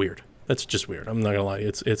 which is weird. That's just weird. I'm not gonna lie,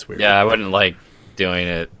 it's weird. Yeah, I wouldn't like doing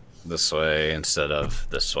it this way instead of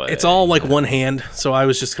this way. It's all like one hand, so I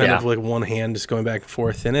was just kind of like one hand just going back and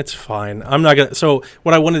forth, and it's fine. I'm not gonna. So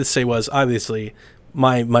what I wanted to say was, obviously,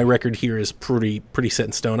 my record here is pretty set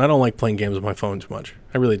in stone. I don't like playing games with my phone too much.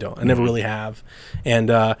 I really don't. I never really have.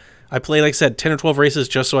 And I play, like I said, 10 or 12 races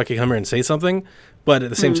just so I can come here and say something. But at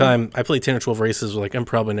the same time, I played 10 or 12 races. Like, I'm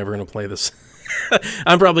probably never going to play this.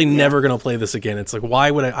 I'm probably never going to play this again. It's like,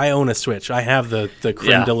 why would I own a Switch? I have the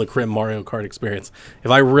creme de la creme Mario Kart experience.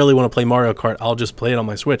 If I really want to play Mario Kart, I'll just play it on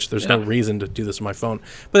my Switch. There's no reason to do this on my phone.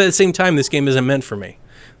 But at the same time, this game isn't meant for me.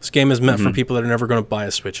 This game is meant for people that are never going to buy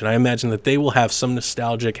a Switch. And I imagine that they will have some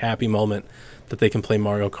nostalgic, happy moment that they can play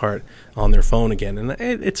Mario Kart on their phone again. And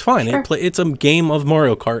it's fine. Sure. It's a game of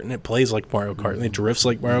Mario Kart, and it plays like Mario Kart, and it drifts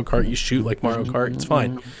like Mario Kart. You shoot like Mario Kart. It's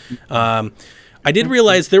fine. I did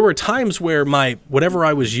realize there were times where whatever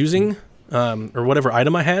I was using or whatever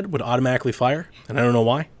item I had would automatically fire, and I don't know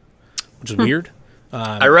why, which is weird.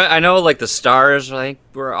 I know like the stars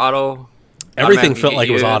were auto. Everything felt like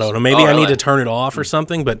it was auto. Maybe I need to turn it off or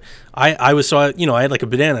something, but I had like a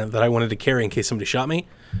banana that I wanted to carry in case somebody shot me.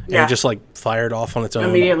 And it just like fired off on its own.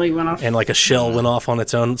 Immediately went off. And like a shell went off on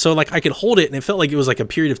its own. So like I could hold it and it felt like it was like a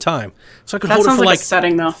period of time. So I could hold it for like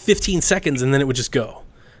setting, 15 seconds and then it would just go.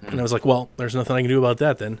 And I was like, well, there's nothing I can do about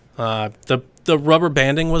that then. The rubber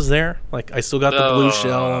banding was there. Like I still got the blue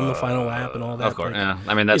shell on the final lap and all that. Of course, like, yeah.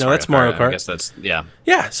 I mean that's Mario Kart. I guess that's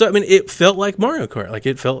Yeah, so I mean it felt like Mario Kart. Like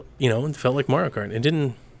it felt like Mario Kart. I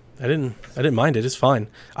didn't mind it. It's fine.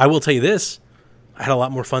 I will tell you this. I had a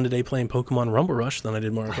lot more fun today playing Pokemon Rumble Rush than I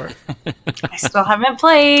did Mario Kart. I still haven't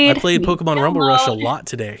played. I played Pokemon Rumble Rush a lot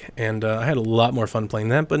today, and I had a lot more fun playing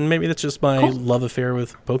that, but maybe that's just my love affair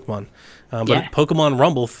with Pokemon. But Pokemon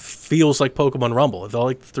Rumble feels like Pokemon Rumble. It's all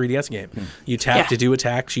like the 3DS game. You tap to do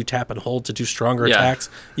attacks, you tap and hold to do stronger attacks.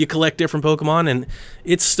 You collect different Pokemon, and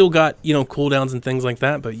it's still got, cooldowns and things like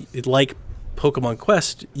that, but like Pokemon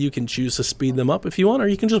Quest, you can choose to speed them up if you want, or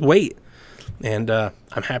you can just wait. And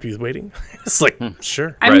I'm happy with waiting. It's like,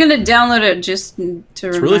 sure. I'm going to download it just to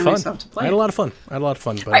remind myself to play. I had a lot of fun.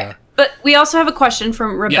 But, but we also have a question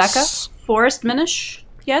from Rebecca Forrest Minish.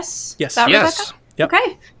 Yes? Yes. That Rebecca? Yep.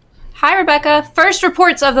 Okay. Hi, Rebecca. First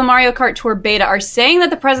reports of the Mario Kart Tour beta are saying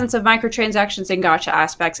that the presence of microtransactions and gacha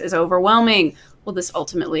aspects is overwhelming. Will this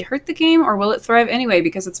ultimately hurt the game, or will it thrive anyway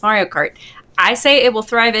because it's Mario Kart? I say it will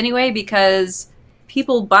thrive anyway because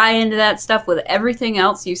people buy into that stuff with everything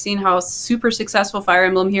else. You've seen how super successful Fire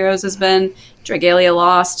Emblem Heroes has been. Dragalia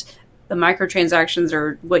Lost. The microtransactions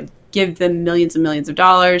are what give them millions and millions of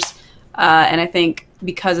dollars. And I think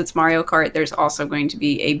because it's Mario Kart, there's also going to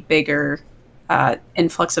be a bigger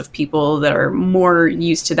influx of people that are more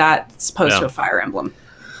used to that as opposed to a Fire Emblem.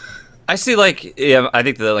 I see, I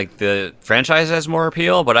think the franchise has more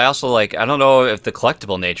appeal, but I also I don't know if the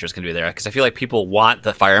collectible nature is going to be there because I feel like people want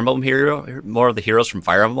the Fire Emblem hero, more of the heroes from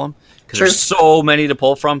Fire Emblem, because there's so many to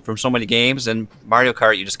pull from so many games, and Mario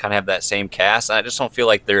Kart you just kind of have that same cast. And I just don't feel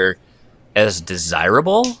like they're as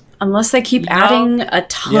desirable unless they keep adding a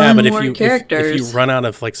ton more characters. If you run out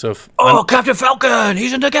of Captain Falcon,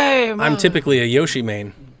 he's in the game. I'm typically a Yoshi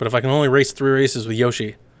main, but if I can only race 3 races with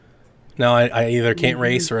Yoshi. Now I either can't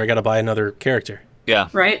race or I got to buy another character. Yeah.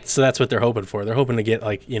 Right. So that's what they're hoping for. They're hoping to get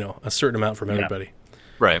a certain amount from everybody.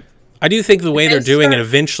 Right. I do think the way they're doing it,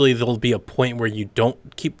 eventually there'll be a point where you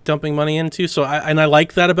don't keep dumping money into. So I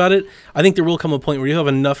like that about it. I think there will come a point where you have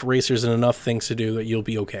enough racers and enough things to do that you'll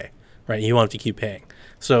be okay. Right. You won't have to keep paying.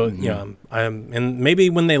 So and maybe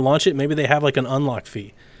when they launch it, maybe they have like an unlock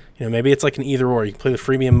fee. Maybe it's like an either or. You can play the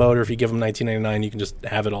freemium mode, or if you give them $19.99, you can just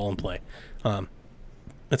have it all and play.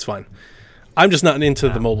 That's fine. I'm just not into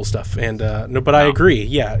the mobile stuff, and I agree.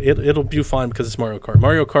 Yeah, it'll be fun because it's Mario Kart.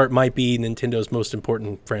 Mario Kart might be Nintendo's most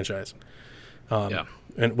important franchise.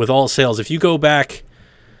 And with all sales, if you go back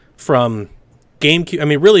from GameCube, I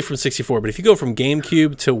mean, really from 64, but if you go from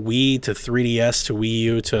GameCube to Wii to 3DS to Wii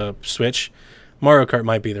U to Switch, Mario Kart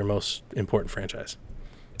might be their most important franchise.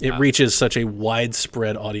 It reaches such a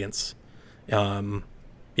widespread audience.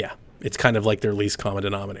 It's kind of like their least common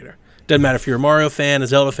denominator. Doesn't matter if you're a Mario fan, a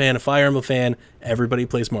Zelda fan, a Fire Emblem fan, everybody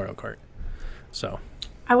plays Mario Kart. So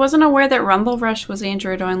I wasn't aware that Rumble Rush was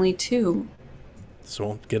Android only too.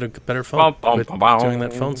 So get a better phone. Quit doing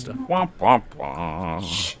that phone stuff.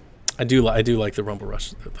 I do like the Rumble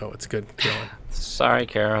Rush though. It's good. Sorry,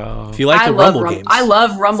 Carol. If you like the Rumble games, I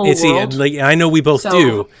love Rumble World. I know we both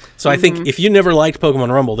do. So I think if you never liked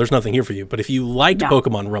Pokemon Rumble, there's nothing here for you. But if you liked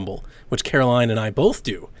Pokemon Rumble, which Caroline and I both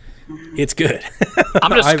do, it's good.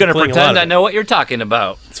 I'm just going to pretend I know what you're talking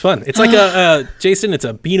about. It's fun. It's like Jason, it's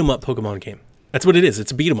a beat-em-up Pokemon game. That's what it is.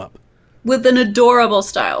 It's a beat-em-up. With an adorable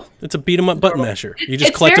style. It's a beat-em-up button masher. You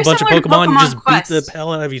just collect a bunch of Pokemon, you just beat the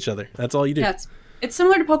hell out of each other. That's all you do. Yeah, it's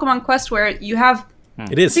similar to Pokemon Quest where you have...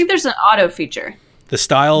 It is. I think there's an auto feature. The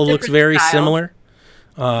style looks very similar.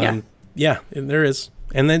 Yeah, there is.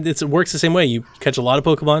 And then it works the same way. You catch a lot of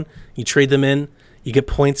Pokemon, you trade them in, You get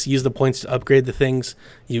points, use the points to upgrade the things.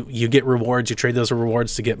 You get rewards, you trade those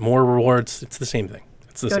rewards to get more rewards. It's the same thing.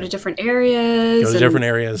 It's the Go same. to different areas. Go to different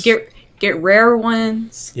areas. Get rare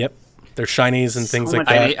ones. Yep. They're shinies and things like much-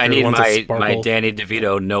 that. I They're need ones that my sparkle. Danny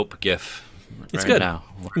DeVito Nope gif. It's right good.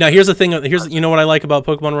 Now Here's the thing. You know what I like about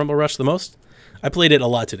Pokemon Rumble Rush the most? I played it a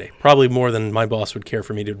lot today. Probably more than my boss would care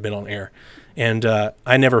for me to have been on air. And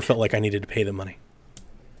I never felt like I needed to pay them money.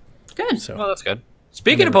 Good. So Well, that's good.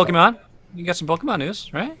 Speaking of Pokemon, you got some Pokemon news,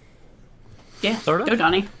 right? Yeah. Sort of. Go,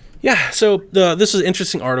 Donnie. yeah, so this is an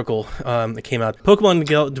interesting article that came out. Pokemon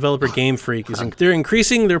developer Game Freak they're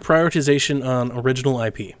increasing their prioritization on original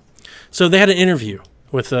IP. So they had an interview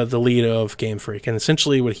with the lead of Game Freak, and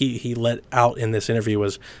essentially what he let out in this interview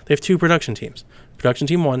was they have two production teams. Production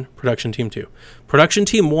Team 1, Production Team 2. Production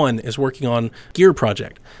Team 1 is working on Gear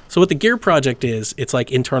Project. So what the Gear Project is, it's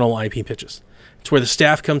like internal IP pitches. It's where the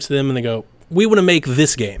staff comes to them and they go, we want to make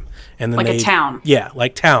this game. And then Like a town. Yeah,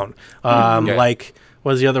 like Town. Like,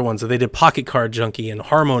 what was the other ones? They did Pocket Card Junkie and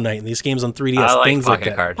Harmonite and these games on 3DS, I like things like Pocket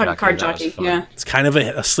that. Card Pocket card That was jockey. fun. Yeah. It's kind of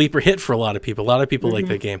a sleeper hit for a lot of people. A lot of people like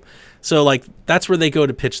that game. So, like, that's where they go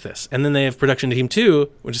to pitch this. And then they have Production Team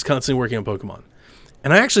 2, which is constantly working on Pokemon.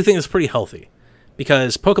 And I actually think it's pretty healthy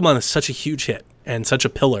because Pokemon is such a huge hit and such a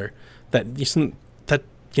pillar that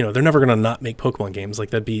they're never going to not make Pokemon games. Like,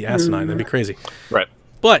 that'd be asinine. That'd be crazy. Right.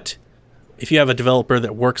 But if you have a developer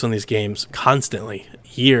that works on these games constantly,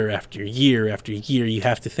 year after year after year, you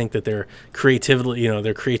have to think that their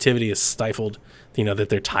creativity is stifled. That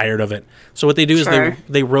they're tired of it. So what they do is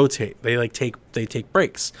they rotate. They take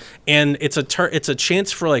breaks, and it's a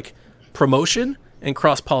chance for like promotion and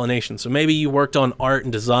cross-pollination. So maybe you worked on art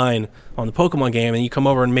and design on the Pokemon game, and you come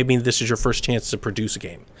over and maybe this is your first chance to produce a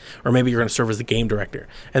game. Or maybe you're going to serve as the game director.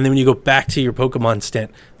 And then when you go back to your Pokemon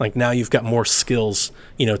stint, like now you've got more skills,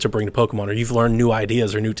 to bring to Pokemon, or you've learned new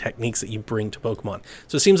ideas or new techniques that you bring to Pokemon.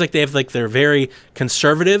 So it seems like they have like they're very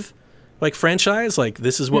conservative like franchise, like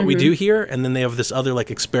this is what we do here, and then they have this other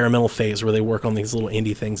like experimental phase where they work on these little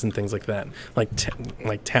indie things and things like that, like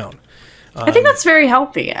Town. I think that's very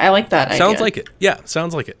healthy. I like that idea. Sounds like it. Yeah,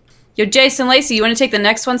 sounds like it. Yo, Jason Lacey, you want to take the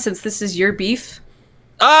next one since this is your beef?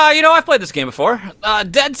 I've played this game before.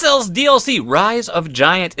 Dead Cells DLC Rise of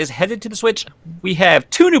Giant is headed to the Switch. We have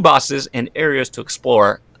 2 new bosses and areas to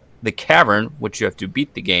explore. The Cavern, which you have to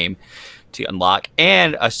beat the game to unlock,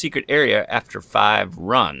 and a secret area after 5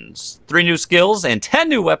 runs. 3 new skills and 10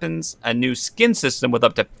 new weapons, a new skin system with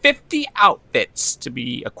up to 50 outfits to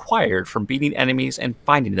be acquired from beating enemies and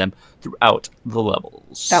finding them throughout the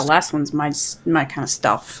levels. That last one's my kind of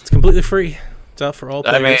stuff. It's completely free. It's out for all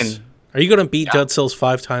players. I mean, are you going to beat Dead Cells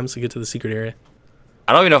 5 times to get to the secret area?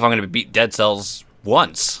 I don't even know if I'm going to beat Dead Cells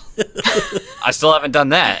once. I still haven't done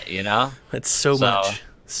that, That's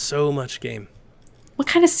so much game. What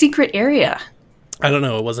kind of secret area? I don't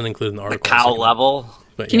know. It wasn't included in the article. Cow level.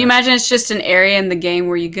 But Can you imagine it's just an area in the game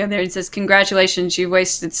where you go there and it says, congratulations, you've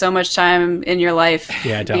wasted so much time in your life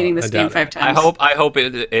beating this game 5 times. I hope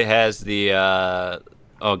it has the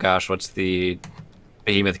oh gosh, what's the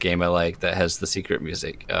behemoth game I like that has the secret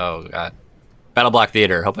music? Oh god. Battle Block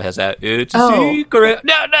Theater. Hope it has that. It's a secret.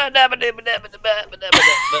 No,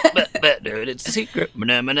 it's a secret.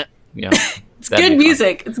 It's good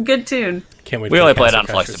music. It's a good tune. Can't wait. We for only the play it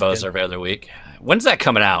Castle on Crashers Flexibles again. every other week. When's that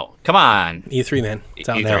coming out? Come on. E3, man. It's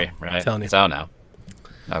out E3, now. right? I'm telling you. It's out now.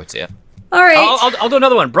 I would see it. All right. I'll do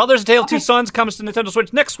another one. Brothers: A Tale of Two Sons comes to Nintendo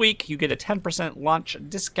Switch next week. You get a 10% launch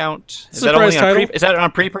discount. Is that only Surprise on title. Is that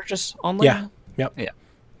on pre-purchase only? Yeah. Yep. Yeah.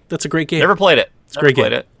 That's a great game. Never played it. It's a great game.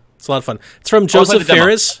 Played it. It's a lot of fun. It's from played Joseph the demo.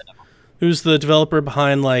 Fares, who's the developer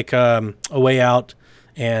behind like A Way Out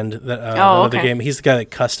and that other okay. game. He's the guy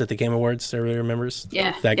that cussed at the Game Awards. Everybody remembers?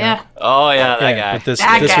 Yeah. That guy. Yeah. Oh yeah, that guy. But this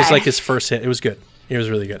That was guy. like his first hit. It was good. It was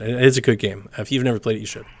really good. It is a good game. If you've never played it, you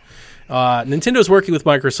should. Nintendo's working with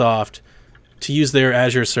Microsoft to use their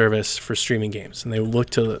Azure service for streaming games, and they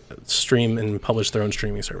look to stream and publish their own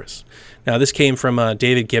streaming service. Now, this came from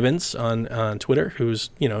David Gibbons on Twitter, who's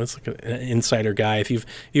it's like an insider guy. If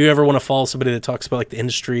you ever want to follow somebody that talks about like the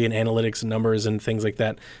industry and analytics and numbers and things like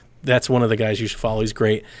that, that's one of the guys you should follow. He's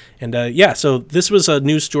great. And so this was a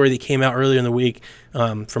news story that came out earlier in the week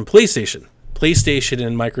from PlayStation. PlayStation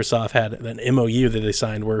and Microsoft had an MOU that they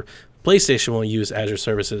signed where PlayStation will use Azure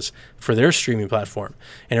services for their streaming platform.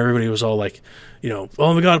 And everybody was all like,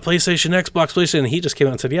 oh my God, PlayStation, Xbox, PlayStation. And he just came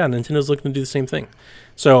out and said, yeah, Nintendo's looking to do the same thing.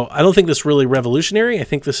 So I don't think this is really revolutionary. I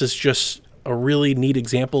think this is just a really neat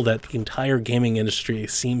example that the entire gaming industry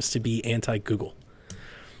seems to be anti-Google.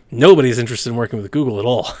 Nobody's interested in working with Google at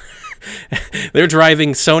all. They're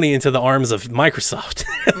driving Sony into the arms of Microsoft.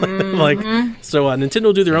 So Nintendo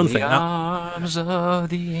will do their own thing. Arms of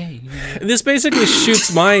the angel. This basically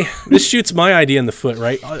shoots my idea in the foot,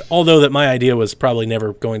 right? Although that my idea was probably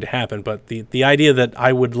never going to happen, but the idea that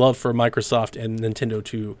I would love for Microsoft and Nintendo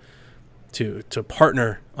to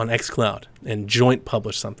partner on xCloud and joint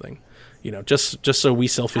publish something, just so we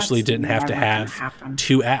selfishly didn't have to have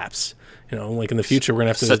two apps. Like in the future, we're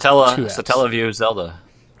gonna have to Satellaview Zelda.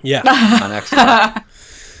 Yeah. On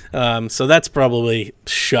Xbox. So that's probably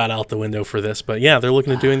shot out the window for this, but yeah, they're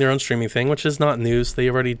looking at doing their own streaming thing, which is not news.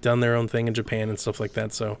 They've already done their own thing in Japan and stuff like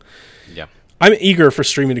that. So yeah, I'm eager for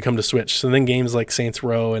streaming to come to Switch. So then games like Saints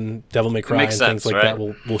Row and Devil May Cry and things like that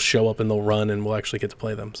will show up and they'll run and we'll actually get to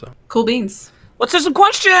play them. So cool beans. Let's do some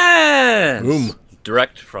questions. Boom.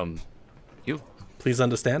 Direct from you. Please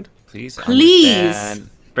understand. Please. Understand.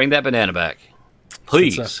 Bring that banana back.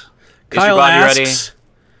 Please. Kyle asks,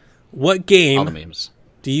 what game all the memes.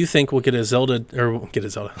 Do you think will get a Zelda or get a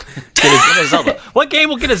Zelda? Get a Zelda. What game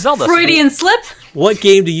will get a Zelda? Freudian slip. What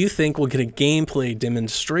game do you think will get a gameplay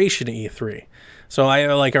demonstration at E3? So I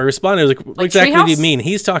responded, I was like, what exactly Treehouse? do you mean?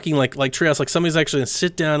 He's talking like Treehouse, like somebody's actually gonna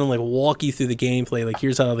sit down and like walk you through the gameplay, like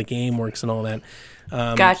here's how the game works and all that.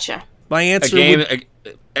 Gotcha. My answer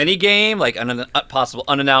any game, like an possible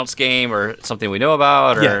unannounced game or something we know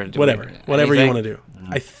about, or whatever you want to do.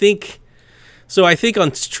 I think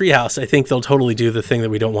on Treehouse, I think they'll totally do the thing that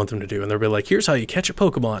we don't want them to do, and they'll be like, "Here's how you catch a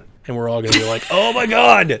Pokemon," and we're all gonna be like, "Oh my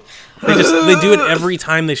god!" They do it every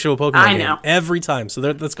time they show a Pokemon. I game. know Every time, so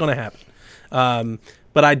that's gonna happen.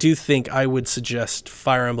 But I do think I would suggest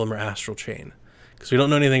Fire Emblem or Astral Chain because we don't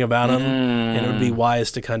know anything about them, and it would be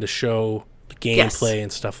wise to kind of show gameplay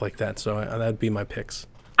and stuff like that. So that'd be my picks.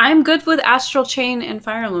 I'm good with Astral Chain and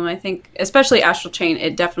Fire Emblem. I think, especially Astral Chain,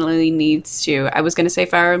 it definitely needs to. I was going to say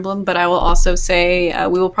Fire Emblem, but I will also say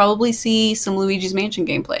we will probably see some Luigi's Mansion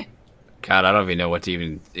gameplay. God, I don't even know what to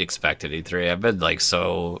even expect at E3. I've been like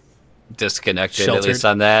so disconnected, Sheltered. at least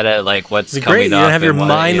on that. At, like what's It's coming great. You're up. gonna have your and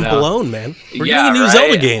mind blown, man. We're getting a new right?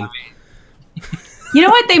 Zelda game. You know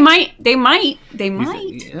what? They might.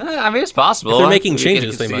 Yeah, I mean, it's possible. If they're making We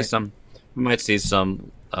changes, could they see might. We might see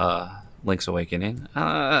some Link's Awakening.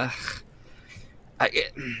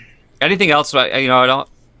 Anything else?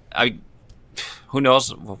 Who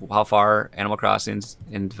knows how far Animal Crossing's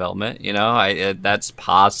in development? That's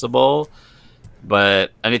possible.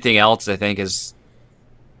 But anything else, I think, is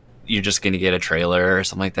you're just going to get a trailer or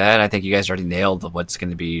something like that. I think you guys already nailed what's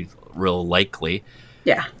going to be real likely.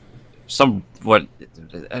 Yeah. The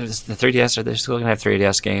 3DS, are they still going to have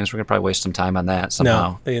 3DS games? We're going to probably waste some time on that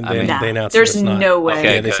somehow. No, they No. announced There's it's not. no way.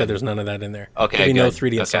 Okay, Yeah, they good. said there's none of that in there. Okay, There'll be no good.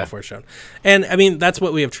 3DS Okay. software shown. And I mean, that's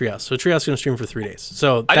what we have Treehouse. So Treehouse is going to stream for 3 days.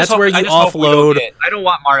 So I that's just hope- where I you just hope we don't offload. I don't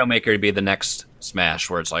want Mario Maker to be the next Smash,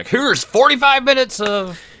 where it's like, here's 45 minutes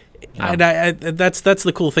of. And that's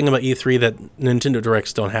the cool thing about E3 that Nintendo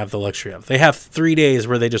Directs don't have the luxury of. They have 3 days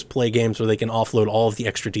where they just play games where they can offload all of the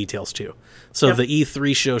extra details to. So the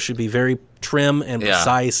E3 show should be very trim and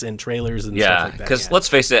precise and trailers and stuff like that. Because let's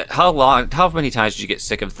face it, how many times did you get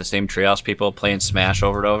sick of the same Treehouse people playing Smash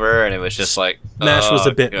over and over, and it was just like Smash was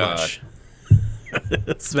a bit God. much.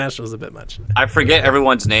 Smash was a bit much. I forget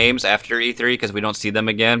everyone's names after E3 because we don't see them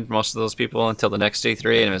again, most of those people, until the next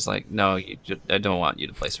E3, and it's like, no, I don't want you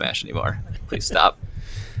to play Smash anymore. Please stop.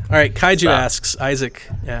 All right, Isaac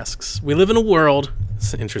asks, we live in a world,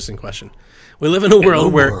 it's an interesting question. We live in a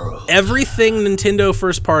world where everything Nintendo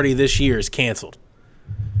first party this year is canceled.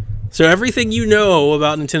 So everything you know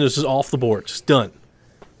about Nintendo is just off the board, just done.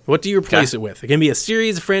 What do you replace it with? It can be a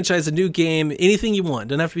series, a franchise, a new game, anything you want.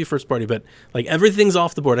 Doesn't have to be first party, but like everything's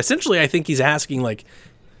off the board. Essentially, I think he's asking, like,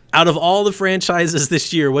 out of all the franchises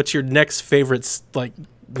this year, what's your next favorite like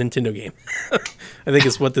Nintendo game? I think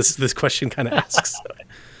is what this question kind of asks.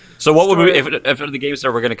 So what would we, if the games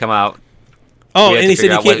that were going to come out? Oh, and he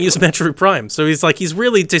said you can't use Metroid Prime. So he's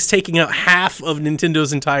really just taking out half of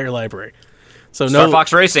Nintendo's entire library. So Star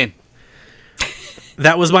Fox Racing.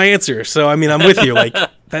 That was my answer. So I mean, I'm with you. Like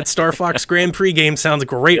that Star Fox Grand Prix game sounds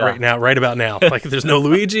great right about now. Like there's no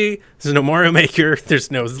Luigi, there's no Mario Maker, there's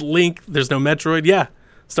no Link, there's no Metroid. Yeah,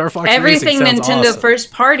 Star Fox. Everything Racing sounds Nintendo awesome.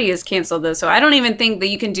 first party is canceled though, so I don't even think that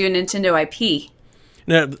you can do a Nintendo IP.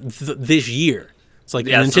 No, this year. It's like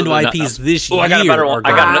Yeah, Nintendo IPs this year. I got a better one.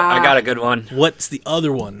 I got a good one. What's the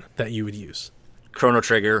other one that you would use? Chrono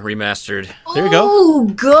Trigger remastered. There you go. Oh,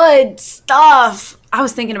 good stuff. I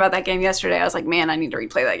was thinking about that game yesterday. I was like, man, I need to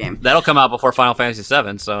replay that game. That'll come out before Final Fantasy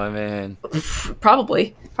VII. So I mean,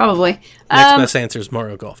 Probably. Next best answer is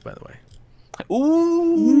Mario Golf, by the way.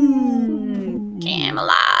 ooh,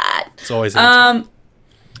 Camelot. It's always an answer.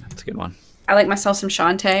 that's a good one. I like myself some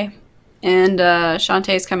Shantae. And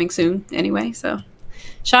Shantae is coming soon anyway, so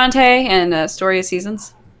Shantae and Story of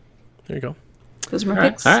Seasons. There you go. Those are my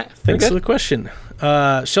picks. All right. Thanks for the question.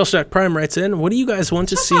 Shellshock Prime writes in, what do you guys want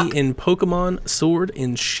to see in Pokemon Sword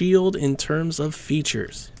and Shield in terms of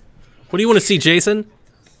features? What do you want to see, Jason?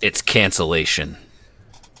 It's cancellation.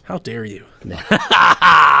 How dare you?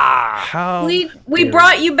 How we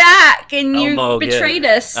brought you back and you betrayed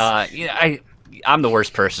us. I'm the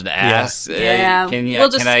worst person to ask. Yeah. We'll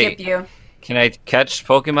just skip you. Can I catch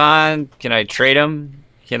Pokemon? Can I trade them?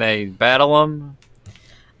 Can I battle them?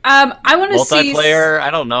 I want to see multiplayer. I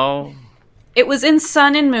don't know. It was in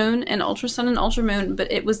Sun and Moon and Ultra Sun and Ultra Moon,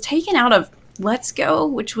 but it was taken out of Let's Go,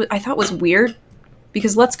 which I thought was weird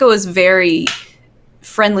because Let's Go is very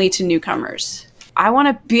friendly to newcomers. I want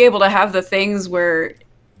to be able to have the things where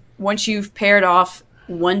once you've paired off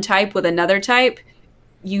one type with another type,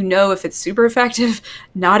 you know if it's super effective,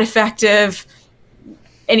 not effective,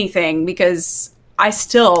 anything, because I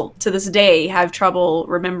still, to this day, have trouble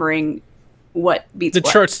remembering what beats what.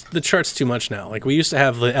 The chart's too much now. Like, we used to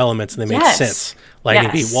have the elements and they made sense.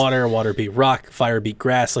 Lightning beat water, water beat rock, fire beat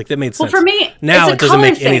grass. Like, that made sense. Well, for me, now it's it doesn't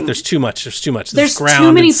make any. thing. There's too much. There's ground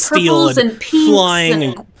too many and steel purples and pinks flying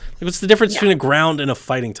and what's the difference between a ground and a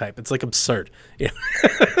fighting type? It's like absurd. Yeah.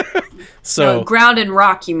 So no, ground and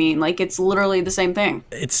rock, you mean? Like, it's literally the same thing.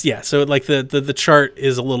 So like the chart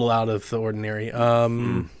is a little out of the ordinary.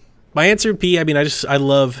 My answer would be,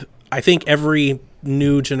 I think every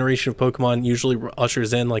new generation of Pokemon usually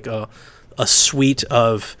ushers in like a suite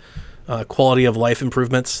of quality of life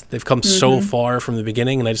improvements. They've come so far from the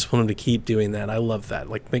beginning, and I just want them to keep doing that. I love that.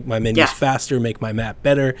 Like, make my menus faster, make my map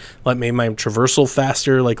better, make my traversal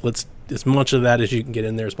faster. Like, let's as much of that as you can get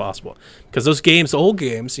in there as possible. Because those games, the old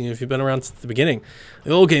games, if you've been around since the beginning,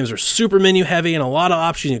 the old games are super menu heavy and a lot of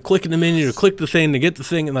options. You click in the menu to click the thing to get the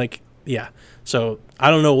thing, and So I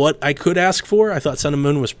don't know what I could ask for. I thought Sun and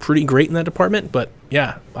Moon was pretty great in that department, but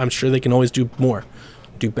yeah, I'm sure they can always do more,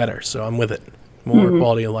 do better. So I'm with it. More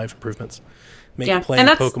quality of life improvements. Make playing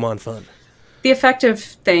Pokemon fun. The effective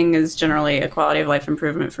thing is generally a quality of life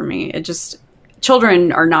improvement for me.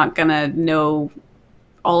 Children are not going to know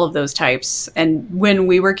all of those types. And when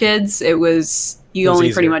we were kids, it was only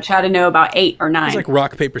easier. Pretty much had to know about 8 or 9. It's like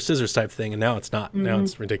rock, paper, scissors type thing, and now it's not. Now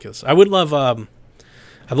it's ridiculous. I would love...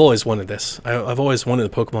 I've always wanted this. I've always wanted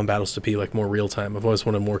the Pokemon battles to be like more real time. I've always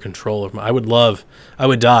wanted more control of them. I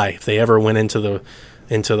would die if they ever went into the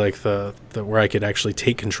where I could actually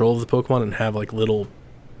take control of the Pokemon and have like little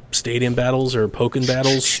stadium battles or Pokken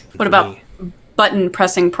battles. What about button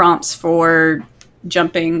pressing prompts for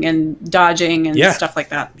jumping and dodging and stuff like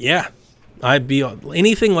that? Yeah. I'd be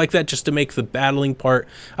anything like that just to make the battling part.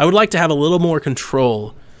 I would like to have a little more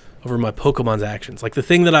control over my Pokemon's actions. Like the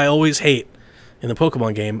thing that I always hate in the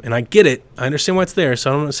Pokemon game, and I get it. I understand why it's there,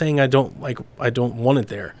 so I'm not saying I don't want it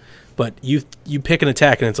there. But you pick an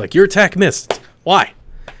attack and it's like, your attack missed. Why?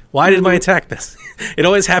 Why did my attack miss? It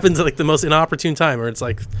always happens at like the most inopportune time where it's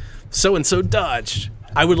like, so-and-so dodged.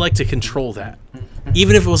 I would like to control that.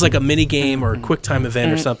 Even if it was like a mini game or a quick time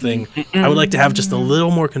event or something, I would like to have just a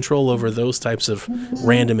little more control over those types of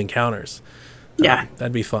random encounters. Yeah.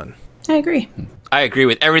 That'd be fun. I agree. I agree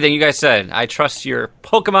with everything you guys said. I trust your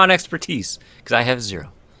Pokemon expertise because I have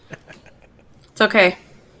 0. It's okay.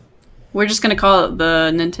 We're just going to call it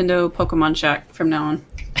the Nintendo Pokemon Shack from now on.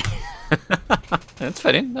 That's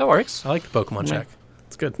fitting. That works. I like the Pokemon Shack.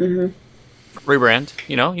 It's good. Rebrand.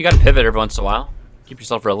 You got to pivot every once in a while. Keep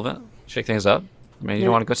yourself relevant. Shake things up. I mean, you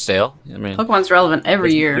don't want to go stale. I mean, Pokemon's relevant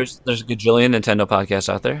every year. There's a gajillion Nintendo podcasts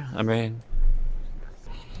out there. I mean,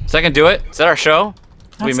 is that going to do it? Is that our show?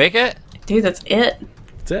 Did we make it? Dude, that's it.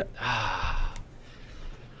 That's it.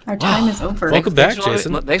 Our time is over. Welcome back,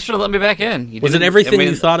 Jason. Thanks for letting me back in. Was it everything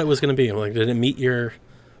you thought it was going to be? Like, did it meet your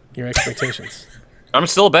expectations? I'm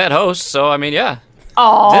still a bad host, so I mean, yeah.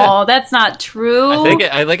 Oh, that's not true.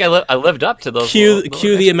 I lived up to those. Cue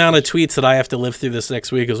the amount of tweets that I have to live through this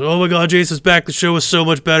next week. Is, oh my God, Jason's back. The show was so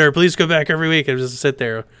much better. Please come back every week. I just sit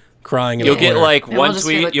there crying. You'll get like one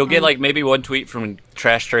tweet. You'll get like maybe one tweet from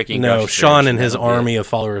Trash Turkey. No, Sean and his army of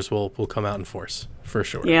followers will come out in force for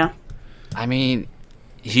sure. Yeah. I mean,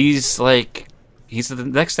 he's the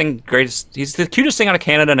next thing greatest. He's the cutest thing out of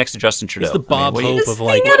Canada next to Justin Trudeau. He's the Bob Hope of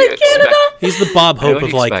like. He's the Bob Hope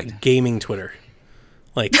of like gaming Twitter.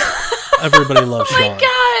 Like everybody loves Sean. Oh my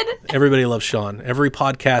God. Everybody loves Sean. Every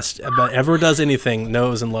podcast that ever does anything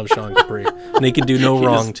knows and loves Sean Capri, and he can do no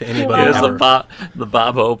wrong to anybody. He's the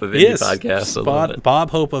Bob Hope of indie podcasts. Bob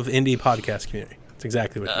Hope of indie podcast community. That's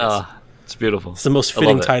exactly what it is. It's beautiful. It's the most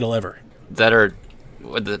fitting title ever.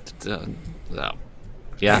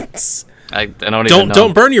 Yeah. I don't even know.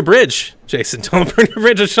 Don't burn your bridge, Jason. Don't burn your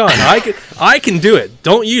bridge with Sean. I can do it.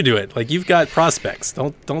 Don't you do it? Like, you've got prospects.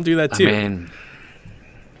 Don't do that too. I mean,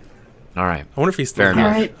 all right. I wonder if he's still Fair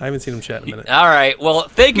here. enough. I haven't seen him chat in a minute. All right. Well,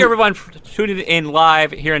 thank you everyone for tuning in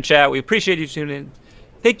live here in chat. We appreciate you tuning in.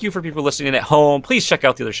 Thank you for people listening at home. Please check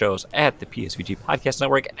out the other shows at the PSVG Podcast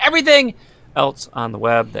Network and everything else on the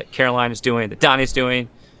web that Caroline is doing, that Donnie's doing.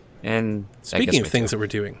 And speaking of things that we're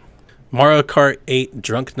doing, Mario Kart 8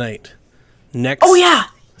 Drunk Night next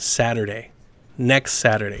Saturday. Next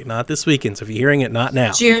Saturday, not this weekend. So if you're hearing it, not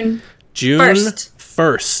now. June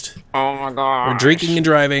 1st. Oh my god. We're drinking and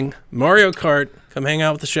driving. Mario Kart. Come hang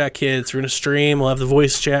out with the Shack Kids. We're going to stream. We'll have the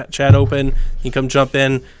voice chat open. You can come jump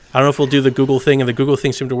in. I don't know if we'll do the Google thing, and the Google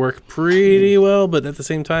thing seemed to work pretty well, but at the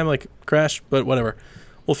same time, like, crash, but whatever.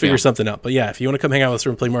 We'll figure something out. But yeah, if you want to come hang out with us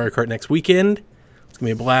and play Mario Kart next weekend, it's going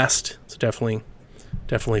to be a blast. So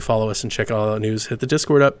definitely follow us and check out all the news. Hit the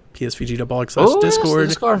Discord up, psvg.blog/Discord.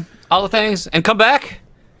 Discord. All the things. And come back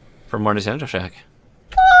for more Nintendo Shack.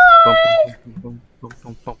 Boom, boom, boom,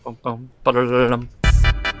 boom, boom, boom, boom, boom, boom.